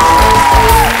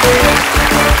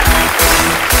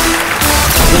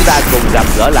 Chúng ta cùng gặp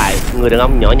gỡ lại người đàn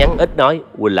ông nhỏ nhắn ít nói,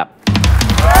 Quỳnh Lập.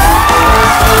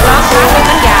 Đó, cái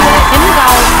cánh gà là 9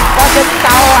 câu. Có 9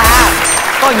 câu à.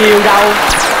 Có nhiều đâu.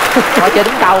 Có 9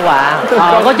 câu à.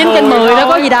 Có 9 trên 10 đó,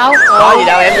 có gì đâu. Có gì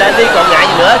đâu, em lên đi, còn ngại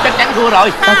gì nữa, chắc chắn thua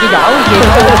rồi. Sao chị giỏi gì?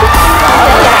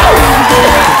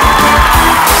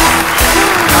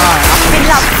 Quỳnh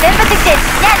Lập đến với chương trình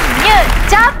Nhanh Như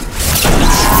Chớp.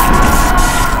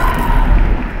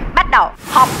 Bắt đầu.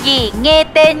 Học gì nghe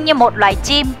tên như một loài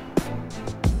chim?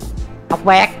 Học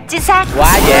vẹt. Chính xác. Quá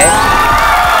dễ.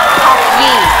 Học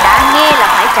gì đã nghe là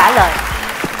phải trả lời?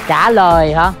 Trả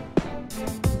lời hả?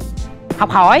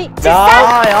 Học hỏi. Chính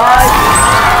xác. Trời ơi.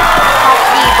 Học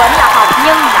gì vẫn là học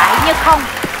nhưng lại như không?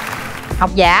 Học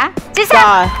giả. Chính xác.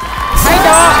 Rồi. Thấy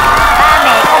chưa? Ba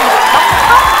mẹ có một đống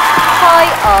thóc phơi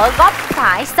ở góc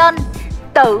phải sân.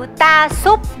 Tự ta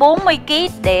xúc 40 kg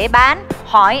để bán.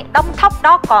 Hỏi đống thóc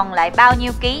đó còn lại bao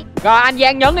nhiêu ký? Rồi anh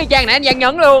Giang nhấn đi, Trang này anh Giang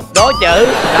nhấn luôn. Đố chữ.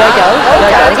 Chơi chữ.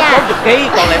 Chơi chữ nha. 40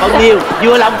 kg còn lại bao nhiêu?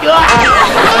 Vừa lòng chưa?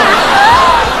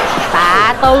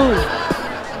 Tạ Tư.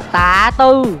 Tạ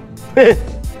Tư.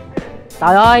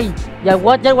 Trời ơi, giờ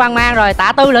quá chết hoang mang rồi.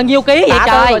 Tạ Tư là nhiêu ký vậy Tạ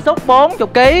trời? Tư rồi xúc 40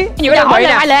 kg. Nhiều cái hỏi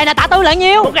lại lệ nè, Tạ Tư là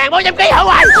nhiêu? 1.400 kg hả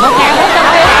hoài? 1.400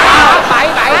 ký. Bảy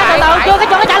Từ từ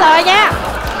chưa có trả lời nha.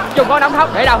 Chung có đóng thóc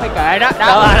để đâu hay kệ đó.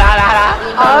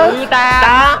 Tự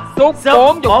ta xúc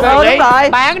 40 kg. Đúng rồi.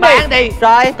 Bán đi.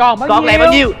 Rồi. Còn lại bao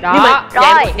nhiêu? Đó. Nhưng mà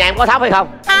Rồi. nhà em có thóc hay không?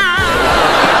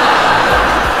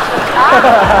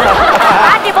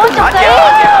 Bán đi 40 kg.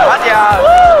 Hết giờ.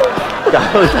 Trời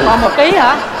ơi. Còn 1 ký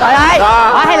hả? Trời ơi.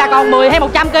 Hay là còn 10 hay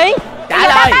 100 ký? Trả Bây giờ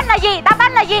lời. đáp án là gì? Đáp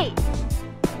án là gì?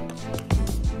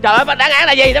 Trời ơi, đáp án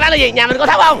là gì? Đáp án là gì? Nhà mình có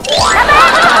thóc không?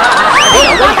 Ví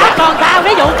dụ có thóc còn sao?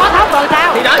 Ví dụ có thóc còn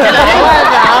sao? Thì đó trả lời đi.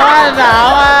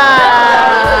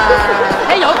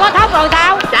 Ví dụ có thóc còn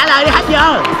sao? Trả lời đi, hết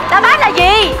giờ. Đáp án là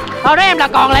gì? Thôi đó em là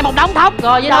còn lại một đống thóc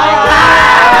rồi vậy thôi.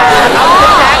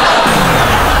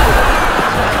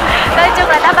 Nói chung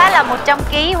là đáp án là 100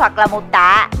 kg hoặc là 1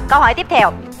 tạ. Câu hỏi tiếp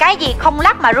theo. Cái gì không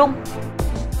lắc mà rung?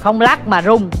 Không lắc mà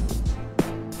rung.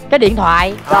 Cái điện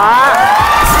thoại. Đó.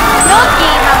 Nước gì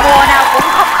mà mùa nào cũng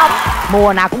không ấm?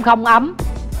 Mùa nào cũng không ấm.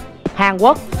 Hàn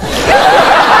Quốc.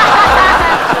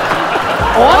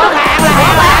 Ủa nước Hàn là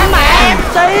nước lạnh mà em.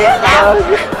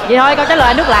 Vậy thôi câu trả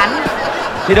lời nước lạnh.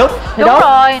 Thì đúng. Thì Đúng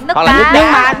rồi, nước Hoặc là đá. nước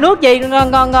Nhưng mà nước gì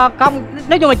không,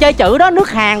 nói chung là chơi chữ đó,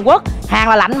 nước Hàn Quốc. Hàn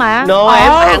là lạnh mà.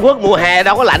 Em Hàn Quốc mùa hè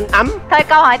đâu có lạnh, ấm. Thôi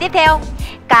câu hỏi tiếp theo.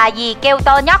 Cà gì kêu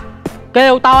to nhất?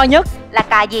 Kêu to nhất. Là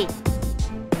cà gì?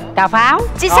 Cà pháo.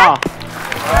 Chính xác.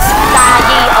 Cà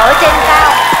gì ở trên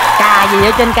cao? Cà gì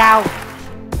ở trên cao?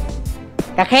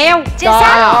 Cà kheo. Chính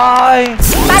xác. Ơi.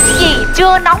 Bánh gì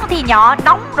chưa nóng thì nhỏ,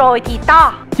 nóng rồi thì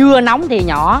to? Chưa nóng thì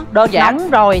nhỏ, Đơn giản. nóng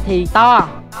rồi thì to.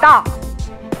 To.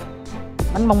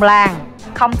 Bánh bông lan.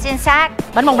 Không chính xác.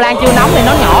 Bánh bông lan chưa nóng thì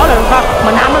nó nhỏ rồi,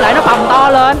 mình ăn nó lại nó phồng to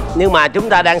lên. Nhưng mà chúng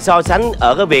ta đang so sánh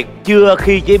ở cái việc chưa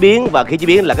khi chế biến và khi chế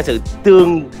biến là cái sự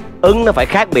tương ứng nó phải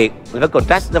khác biệt, nó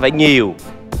contrast nó phải nhiều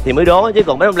thì mới đố, chứ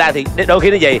còn bánh bông lan thì đôi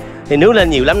khi nó dày thì nướng lên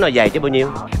nhiều lắm, nó dày chứ bao nhiêu.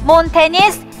 Môn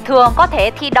tennis thường có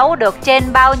thể thi đấu được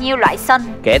trên bao nhiêu loại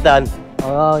sân? Kể tên.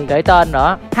 Trời ơi, kể tên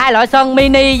nữa. 2 loại sân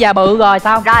mini và bự rồi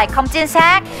sao? Rồi, không chính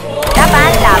xác. Đáp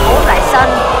án là 4 loại sân: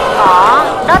 cỏ,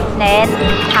 đất nện,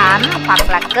 thảm hoặc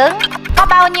là cứng. Có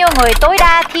bao nhiêu người tối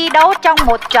đa thi đấu trong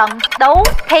một trận đấu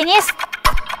tennis?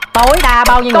 Tối đa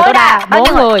bao nhiêu người tối đa?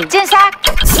 4 người. Chính xác.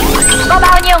 Có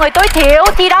bao nhiêu người tối thiểu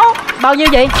thi đấu? Bao nhiêu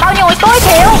gì? Bao nhiêu người tối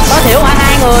thiểu? Tối thiểu khoảng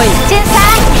 2 người. Chính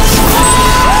xác.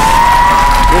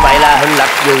 Như vậy là Hình Lập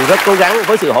dù rất cố gắng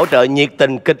với sự hỗ trợ nhiệt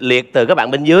tình kịch liệt từ các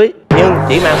bạn bên dưới, nhưng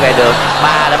chỉ mang về được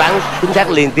 3 đáp án chính xác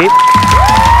liên tiếp.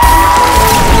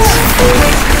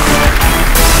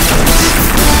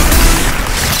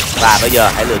 Và bây giờ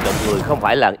hãy lựa chọn người không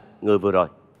phải là người vừa rồi.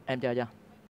 Em chơi chưa?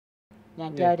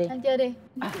 Nhanh chơi đi. Anh chơi đi.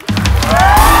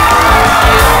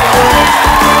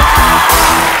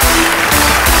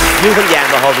 Dương Thanh Giang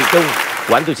và Hồ Việt Trung.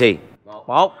 Quảnh Tu Sì.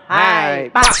 1, 2,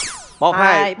 3. 1,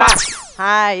 2, 3.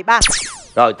 2, 3.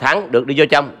 Rồi thắng được đi vô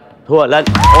trong, thua lên.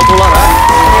 Ủa thua lên hả?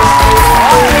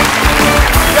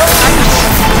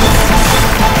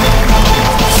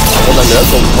 Một lần nữa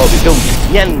cùng Hồ Việt Trung.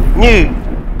 Nhanh như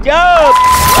chớp.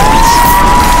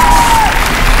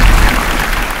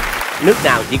 Nước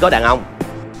nào chỉ có đàn ông?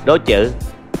 Đố chữ.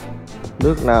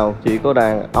 Nước nào chỉ có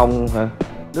đàn ông hả?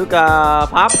 Nước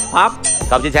Pháp.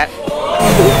 Không chính xác.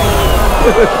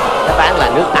 Đáp án là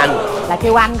nước Anh. Là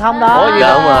kêu anh không đó. Ủa gì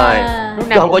đúng rồi. Nước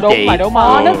Nam không cũng có đúng chị. mà đúng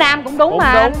không? Nước Nam cũng đúng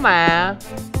mà. Đúng mà.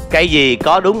 Cây gì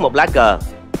có đúng một lá cờ?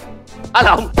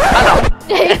 Lộn.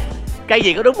 Cây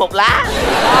gì có đúng một lá?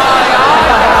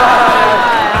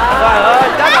 Trời ơi,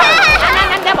 chết rồi.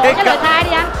 Anh trả bộ cái lời thay đi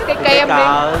anh. Cái kem đi.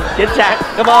 Chính xác.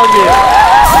 Cảm ơn nhiều.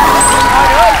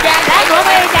 Trời ơi, Trang Đấy của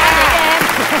mi Trang vậy cho em.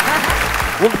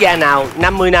 Quốc gia nào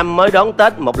 50 năm mới đón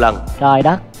Tết một lần? Trời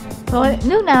đất. Thôi,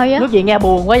 nước nào vậy? Nước gì nghe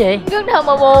buồn quá vậy? Nước nào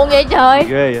mà buồn vậy trời?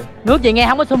 Ghê vậy. Nước gì nghe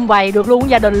không có sum vầy được luôn,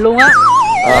 gia đình luôn á.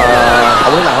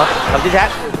 Không biết nào hết. Không chính xác.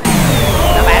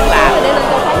 Đáp án là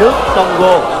nước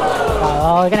Congo. Trời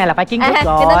ơi, cái này là phải kiến thức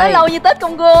rồi. Người ta nói lâu như Tết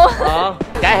Congo.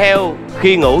 Cá heo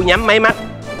khi ngủ nhắm mấy mắt?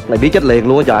 Này biết chết liền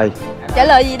luôn á trời. Trả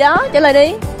lời gì đó, trả lời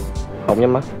đi. Không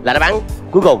nhắm mắt. Là đáp án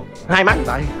cuối cùng. 2 mắt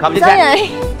tại. Không chính Sao xác. vậy?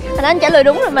 Anh trả lời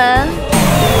đúng rồi mà.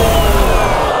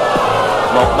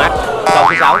 Một mắt. Câu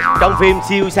số 6. Trong phim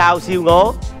Siêu Sao Siêu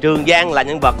Ngố, Trường Giang là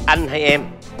nhân vật anh hay em?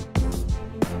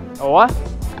 Ủa?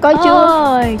 Coi chưa?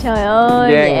 Ôi, trời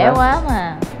ơi, Giang dễ hả? quá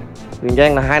mà. Trường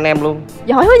Giang là 2 anh em luôn.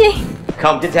 Giỏi quá gì?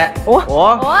 Không chính xác. Ủa?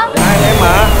 2 anh em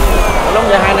mà. Nó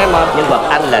về 2 anh em mà. Nhân vật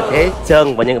anh là Thế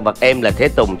Sơn và nhân vật em là Thế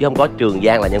Tùng, chứ không có Trường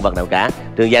Giang là nhân vật nào cả.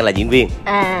 Trường Giang là diễn viên.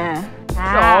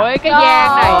 Trời ơi, cái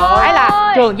Giang này Phải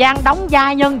là Trường Giang đóng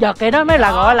vai nhân vật vậy đó mới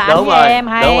là gọi là Đúng anh với rồi, em.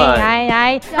 Hay, đúng rồi.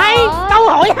 hay. Câu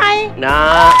hỏi hay.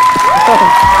 Đó.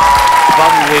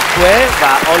 Vòng Nguyệt Quế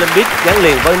và Olympic gắn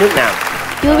liền với nước nào?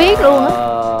 Chưa biết luôn á.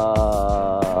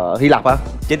 Hy Lạp hả?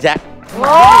 Chính xác.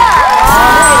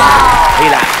 Hy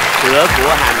Lạp. Sữa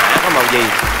của Hà Mã có màu gì?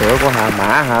 Sữa của Hà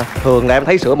Mã hả? Thường là em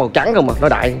thấy sữa màu trắng không mà, nói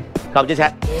đại. Không chính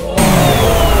xác.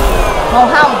 Màu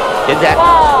hồng. Chính xác.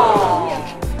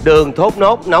 Đường thốt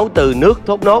nốt nấu từ nước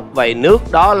thốt nốt, vậy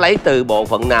nước đó lấy từ bộ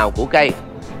phận nào của cây?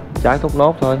 Trái thốt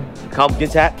nốt thôi. Không chính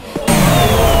xác.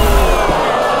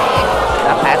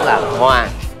 Đáp án là hoa.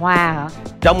 Hoa hả?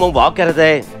 Trong môn võ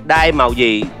karate, đai màu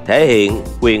gì thể hiện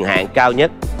quyền hạn cao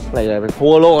nhất? Này là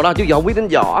thua luôn rồi đó chứ giờ không biết đến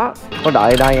võ. Nó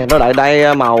đợi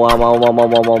đây màu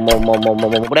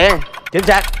đen. Chính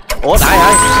xác. Ủa đại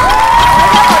hả?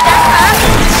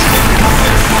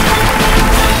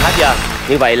 Hết giờ.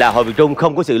 Như vậy là Hồ Việt Trung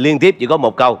không có sự liên tiếp, chỉ có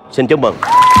một câu. Xin chúc mừng.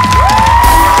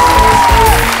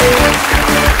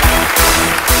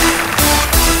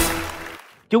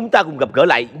 Chúng ta cùng gặp gỡ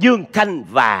lại Dương Thanh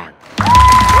và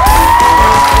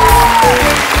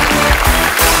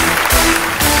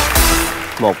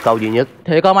một câu duy nhất.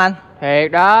 Thiệt không anh?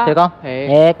 Thiệt đó. Thiệt không?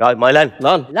 Thiệt. Rồi mời lên.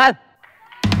 Lên.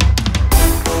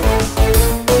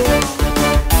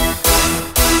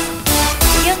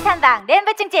 Dương Thanh Vàng đến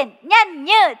với chương trình Nhanh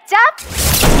Như Chớp.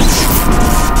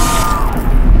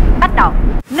 Bắt đầu.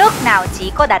 Nước nào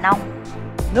chỉ có đàn ông?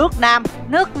 Nước Nam.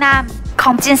 Nước Nam.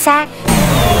 Không chính xác.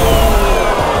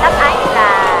 Đáp án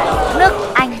là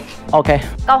nước Anh. Ok.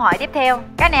 Câu hỏi tiếp theo.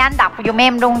 Cái này anh đọc dùm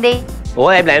em luôn đi. Ủa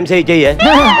em là MC chi vậy?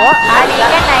 Ủa? Tại vì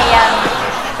cái này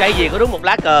Cây gì có đúng một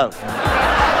lá cờ?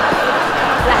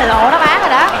 Là lộ đáp án rồi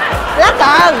đó. Lá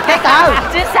cờ. Cái cờ.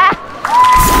 chính xác.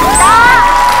 Đó.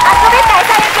 Anh có biết tại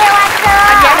sao em kêu anh chưa?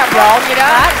 Anh dám đọc lộn gì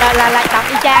đó. Là đọc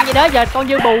y chang vậy đó, giờ con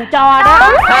như bù cho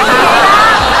đó.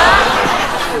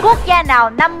 Quốc gia nào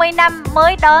 50 năm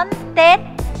mới đón Tết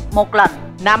một lần?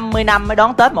 50 năm mới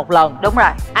đón Tết một lần. Đúng rồi.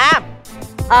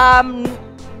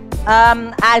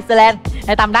 Iceland.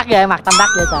 Ê, tâm đắc ghê, mặt tâm đắc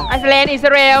ghê sao? Iceland,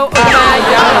 Israel.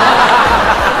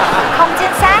 Không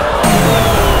chính xác.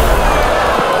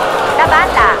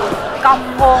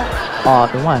 cong hôn.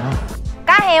 Đúng rồi.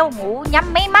 Cá heo ngủ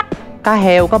nhắm mấy mắt. Cá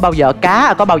heo có bao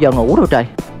giờ ngủ đâu trời.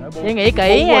 Suy nghĩ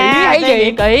kỹ nha, suy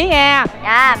nghĩ kỹ nha.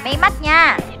 Mấy mắt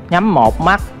nha. Nhắm một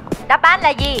mắt. Đáp án là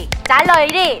gì? Trả lời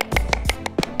đi.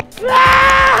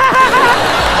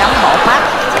 Nhắm một mắt.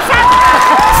 Chính xác.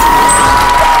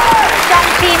 Trong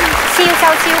phim Siêu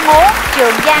Sao Siêu Ngố,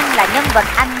 Trường Giang là nhân vật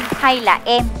anh hay là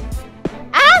em?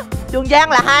 Trường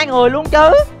Giang là hai người luôn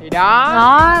chứ. Thì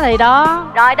đó.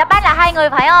 Rồi đáp án là hai người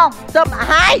phải không? Sao mà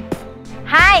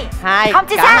hai? Không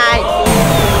chính xác.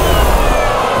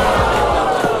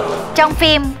 Trong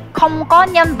phim không có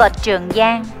nhân vật Trường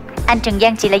Giang. Anh Trường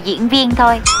Giang chỉ là diễn viên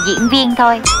thôi.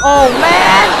 Oh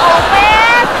man.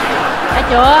 Thấy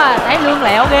chưa? Thấy lương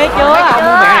lẹo ghê chưa? Ông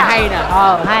mẹ là hay nè.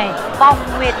 Hay. Vòng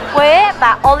nguyệt quế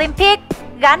và Olympic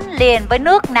gắn liền với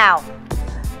nước nào?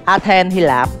 Athens, Hy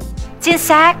Lạp. Chính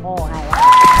xác. Hay.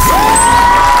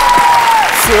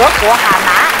 Sữa của Hà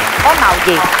Mã có màu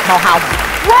gì? Màu hồng.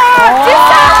 Wow, chính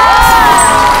xác.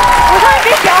 Ủa sao em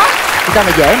biết vậy? Sao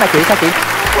mà dễ mà chị, sao chị?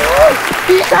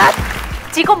 Chính xác.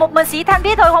 Chỉ có một mình Sĩ Thanh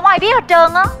biết thôi, không ai biết hết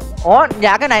trơn á. Ủa,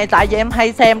 dạ cái này tại vì em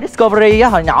hay xem Discovery á,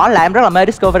 hồi nhỏ là em rất là mê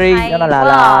Discovery, cho nên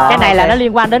là cái này là nó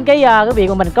liên quan đến cái việc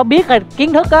mà mình có biết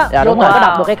kiến thức á. Dạ, đúng rồi. Có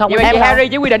đọc được hay không? Vậy mà Harry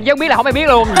chỉ quy định chứ không biết là không ai biết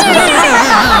luôn.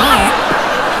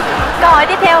 Câu hỏi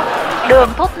tiếp theo. Đường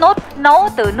thốt nốt nấu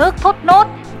từ nước thốt nốt.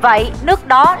 Vậy nước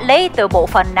đó lấy từ bộ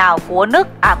phận nào của nước?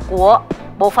 Của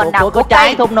bộ phận nào của trái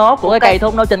cây? thốt nốt, của cái cây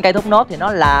thốt nốt, trên cây thốt nốt thì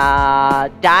nó là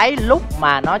trái lúc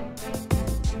mà nó...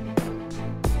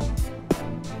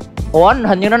 Ủa,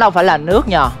 hình như nó đâu phải là nước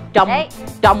nhờ.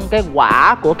 Trong cái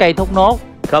quả của cây thốt nốt.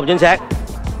 Không chính xác.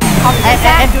 Không chính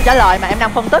xác. Em chưa trả lời mà em đang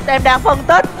phân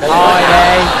tích, Thôi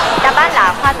đi. Đáp án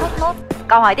là hoa thốt nốt.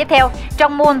 Câu hỏi tiếp theo.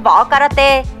 Trong môn võ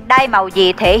karate, đai màu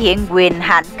gì thể hiện quyền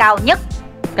hạn cao nhất?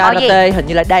 Karate hình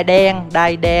như là đai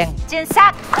đen. Chính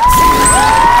xác.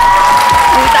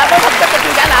 Người ta mới phân tích cho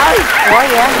tôi trả lời. Ủa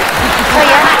vậy? Sao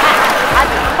vậy?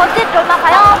 Phân tích rồi mà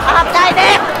phải không? Đai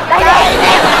đen.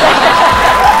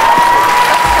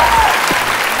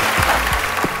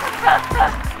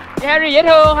 Harry dễ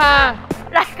thương ha.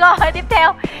 Rồi câu hỏi tiếp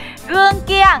theo. Gương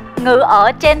kia ngự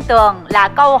ở trên tường là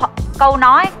câu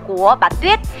nói của Bạch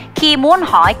Tuyết khi muốn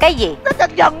hỏi cái gì? Nó cho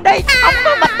dần đi, không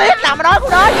có Bạch Tuyết nào mà nói câu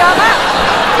đó trơn á.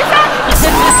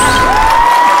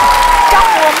 Trong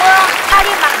mùa mưa, ai đi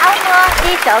mặc áo mưa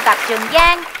đi chợ gặp Trường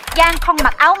Giang. Giang không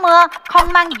mặc áo mưa,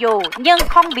 không mang dù nhưng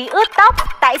không bị ướt tóc.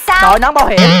 Tại sao? Đội nón bảo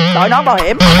hiểm. Rồi,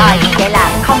 vậy là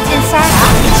không chính xác hả?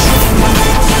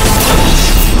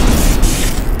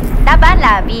 Đáp án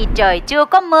là vì trời chưa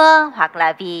có mưa, hoặc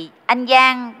là vì anh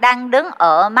Giang đang đứng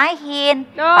ở mái hiên,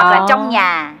 hoặc là trong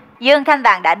nhà. Dương Thanh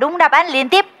Vàng đã đúng đáp án liên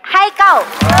tiếp 2 câu.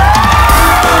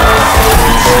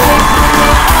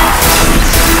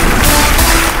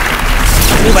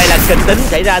 Như vậy là kịch tính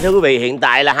xảy ra thưa quý vị. Hiện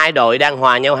tại là hai đội đang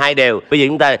hòa nhau 2 đều. Bây giờ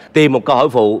chúng ta tìm một câu hỏi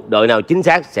phụ. Đội nào chính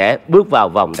xác sẽ bước vào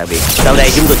vòng đặc biệt. Sau đây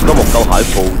chúng tôi có một câu hỏi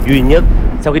phụ duy nhất.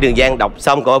 Sau khi Trường Giang đọc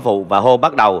xong câu hỏi phụ và hô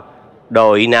bắt đầu,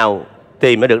 đội nào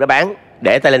tìm được đáp án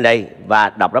để tay lên đây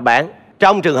và đọc đáp án.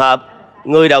 Trong trường hợp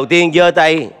người đầu tiên giơ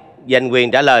tay giành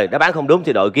quyền trả lời, đáp án không đúng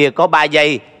thì đội kia có 3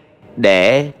 giây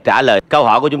để trả lời. Câu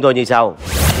hỏi của chúng tôi như sau.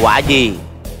 Quả gì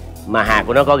mà hạt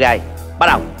của nó có gai? Bắt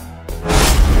đầu.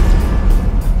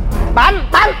 Bánh.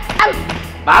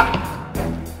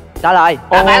 Trả lời.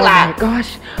 Đáp án là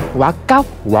quả cóc.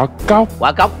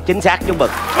 Quả cóc, chính xác, chúc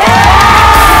mừng.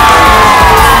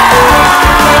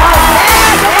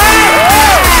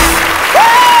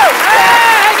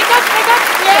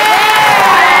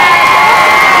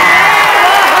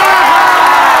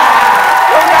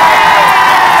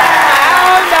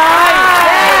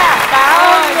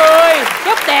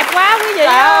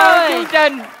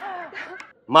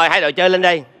 Mời hai đội chơi lên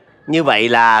đây. Như vậy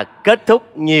là kết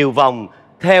thúc nhiều vòng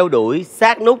theo đuổi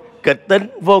sát nút kịch tính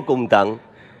vô cùng tận.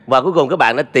 Và cuối cùng các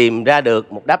bạn đã tìm ra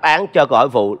được một đáp án cho câu hỏi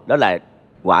phụ. Đó là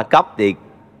quả cóc thì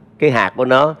cái hạt của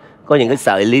nó có những cái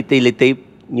sợi li ti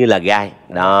như là gai.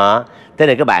 Đó. Thế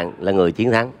nên các bạn là người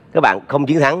chiến thắng. Các bạn không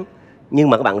chiến thắng nhưng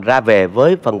mà các bạn ra về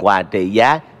với phần quà trị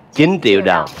giá 9 triệu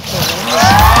đồng.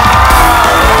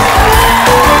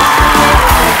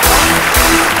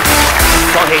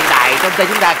 Còn hiện tại trong tay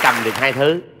chúng ta cầm được 2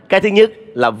 thứ. Cái thứ nhất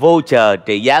là voucher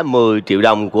trị giá 10 triệu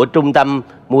đồng của trung tâm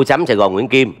mua sắm Sài Gòn Nguyễn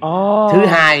Kim. Thứ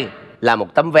hai là một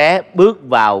tấm vé bước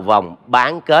vào vòng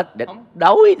bán kết để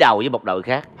đối đầu với một đội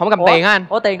khác. Không cầm tiền hả anh?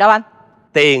 Ủa tiền đâu anh?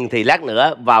 Tiền thì lát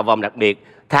nữa vào vòng đặc biệt.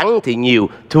 Thắng thì nhiều,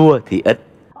 thua thì ít.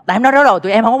 Tại em nói đó rồi,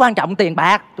 tụi em không có quan trọng tiền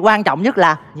bạc. Quan trọng nhất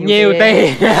là nhiều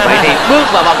tiền. Vậy thì bước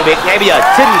vào vòng đặc biệt ngay bây giờ.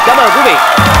 Xin cảm ơn quý vị.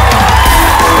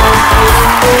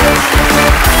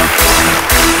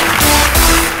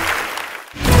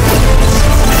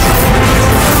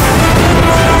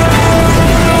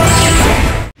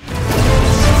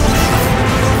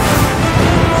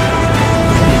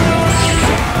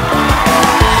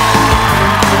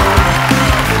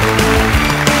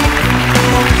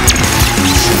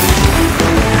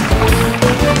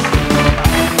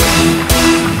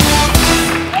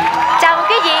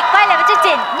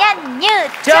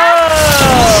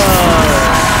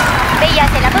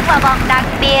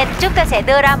 sẽ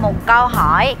đưa ra một câu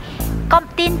hỏi có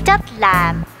tính chất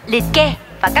là liệt kê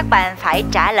và các bạn phải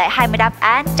trả lời 20 đáp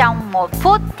án trong 1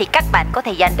 phút thì các bạn có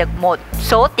thể giành được một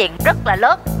số tiền rất là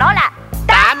lớn, đó là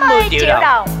 80 triệu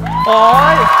đồng.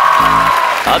 Ôi.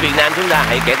 Ở Việt Nam chúng ta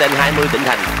hãy kể tên 20 tỉnh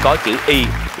thành có chữ Y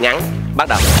ngắn bắt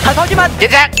đầu. Thành phố Hồ Chí Minh.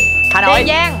 Chính xác. Hà Nội. Tiền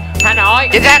Giang. Hà Nội.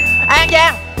 Chính xác. An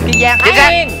Giang. Kiên Giang. Chính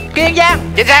xác. Kiên Giang.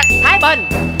 Chính xác. Thái Bình.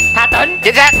 Hà Tĩnh.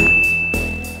 Chính xác.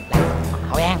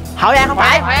 Hội An. Hội An không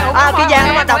phải. Kiên Giang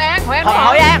nó bắt đầu.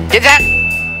 Hội An. Chính xác.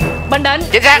 Bình Định.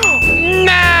 Chính xác.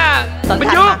 Bình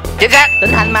Dương. Chính xác.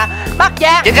 Tỉnh thành mà. Bắc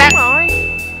Giang. Chính xác.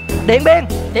 Điện Biên.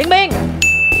 Điện Biên.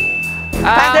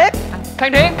 Phan Thiết.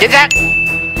 Phan Thiết. Chính xác.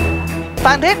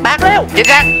 Phan Thiết. Bạc Liêu. Chính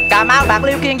xác. Cà Mau, Bạc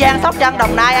Liêu, Kiên Giang, Sóc Trăng,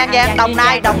 Đồng Nai, An Giang, Đồng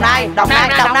Nai.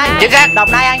 Chính xác.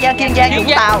 Đồng Nai, An Giang, Kiên Giang, Vũng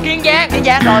Tàu. Kiên Giang. Kiên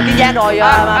Giang rồi.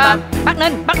 Bắc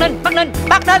Ninh. Bắc Ninh.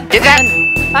 Chính xác.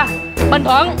 Bình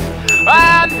Thuận.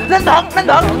 Ninh Thuận.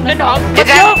 Ninh Thuận. Chính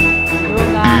xác.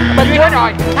 Bình Dương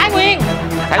rồi. Thái Nguyên.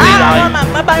 Thái Nguyên rồi.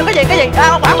 Cái gì?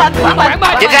 Quảng Bình.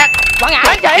 Chính xác. Quảng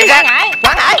Ngãi. Chính xác.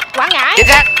 Quảng Ngãi. Chính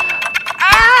xác.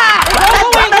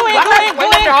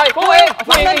 Phú Yên rồi. Phú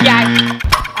Yên đi dài.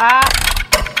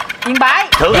 Yên Bái.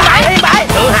 Thượng Hải. Yên Bái.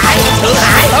 Thượng Hải.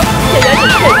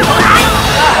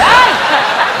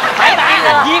 Phải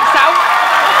là giết sống.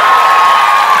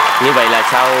 Như vậy là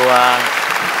sau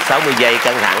 60 giây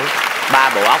căng thẳng, 3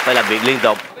 bộ óc phải làm việc liên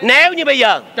tục. Nếu như bây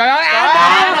giờ Trời ơi.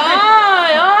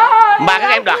 mà các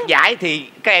em đoạt giải thì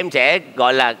các em sẽ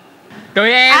gọi là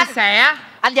Tụi em sẽ.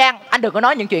 Anh Giang, anh đừng có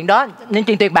nói những chuyện đó. Những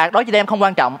chuyện tiền bạc đó cho em không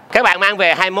quan trọng. các bạn mang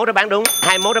về 21 đáp án đúng.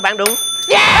 21 đáp án đúng.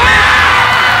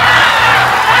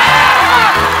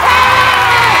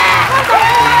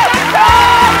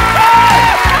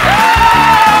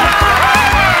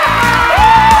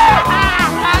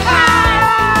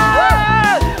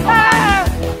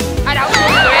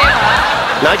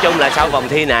 Nói chung là sau vòng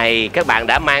thi này các bạn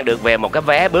đã mang được về một cái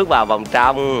vé bước vào vòng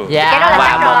trong.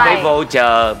 Và một cái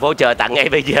voucher tặng ngay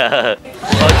bây giờ.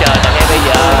 Voucher tặng ngay bây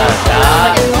giờ.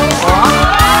 Đó.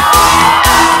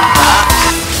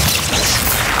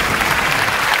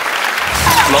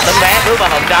 Một tấm vé bước vào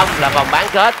vòng trong là vòng bán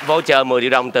kết, voucher 10 triệu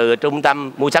đồng từ trung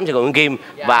tâm mua sắm Sài Gòn Nguyễn Kim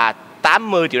và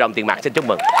 80 triệu đồng tiền mặt. Xin chúc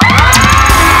mừng.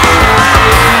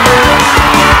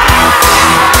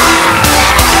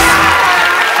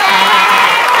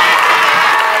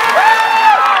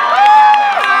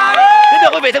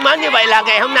 Quý vị thân mến, như vậy là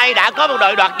ngày hôm nay đã có một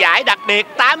đội đoạt giải đặc biệt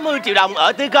 80 triệu đồng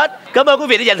ở tứ kết. Cảm ơn quý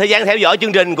vị đã dành thời gian theo dõi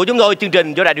chương trình của chúng tôi. Chương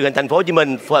trình do Đài Truyền hình Thành phố Hồ Chí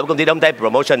Minh phối hợp với công ty Đông Tây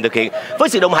Promotion thực hiện với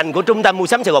sự đồng hành của Trung tâm Mua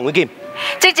sắm Sài Gòn Nguyễn Kim.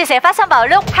 Chương trình sẽ phát sóng vào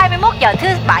lúc 21 giờ thứ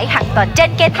Bảy hàng tuần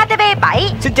trên kênh HTV7.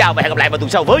 Xin chào và hẹn gặp lại vào tuần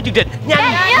sau với chương trình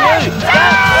Nhanh Như Chớp.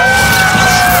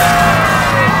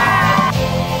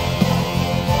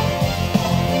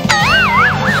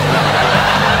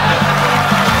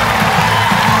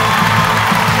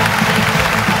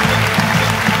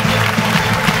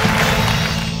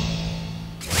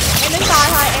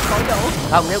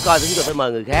 Không, nếu coi thì chúng tôi phải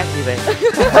mời người khác đi về.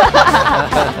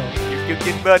 Dừng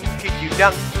trên bên khi chịu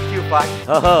nâng chưa phải.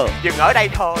 Dừng ở đây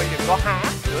thôi, đừng có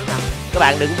hát nữa nào. Các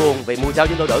bạn đừng buồn vì mùa sau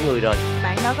chúng tôi đổi người rồi.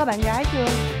 Bạn đó có bạn gái chưa?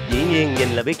 Dĩ nhiên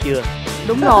nhìn là biết chưa.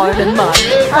 Đúng rồi, định mệnh.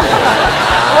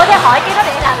 Ủa thế hỏi chứ nó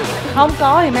để làm gì? Không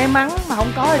có thì may mắn, mà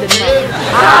không có thì định mệnh.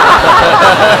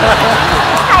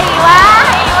 Hay quá,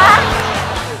 hay quá.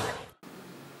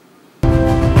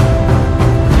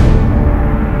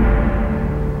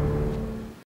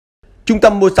 Trung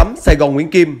tâm Mua sắm Sài Gòn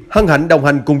Nguyễn Kim hân hạnh đồng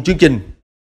hành cùng chương trình.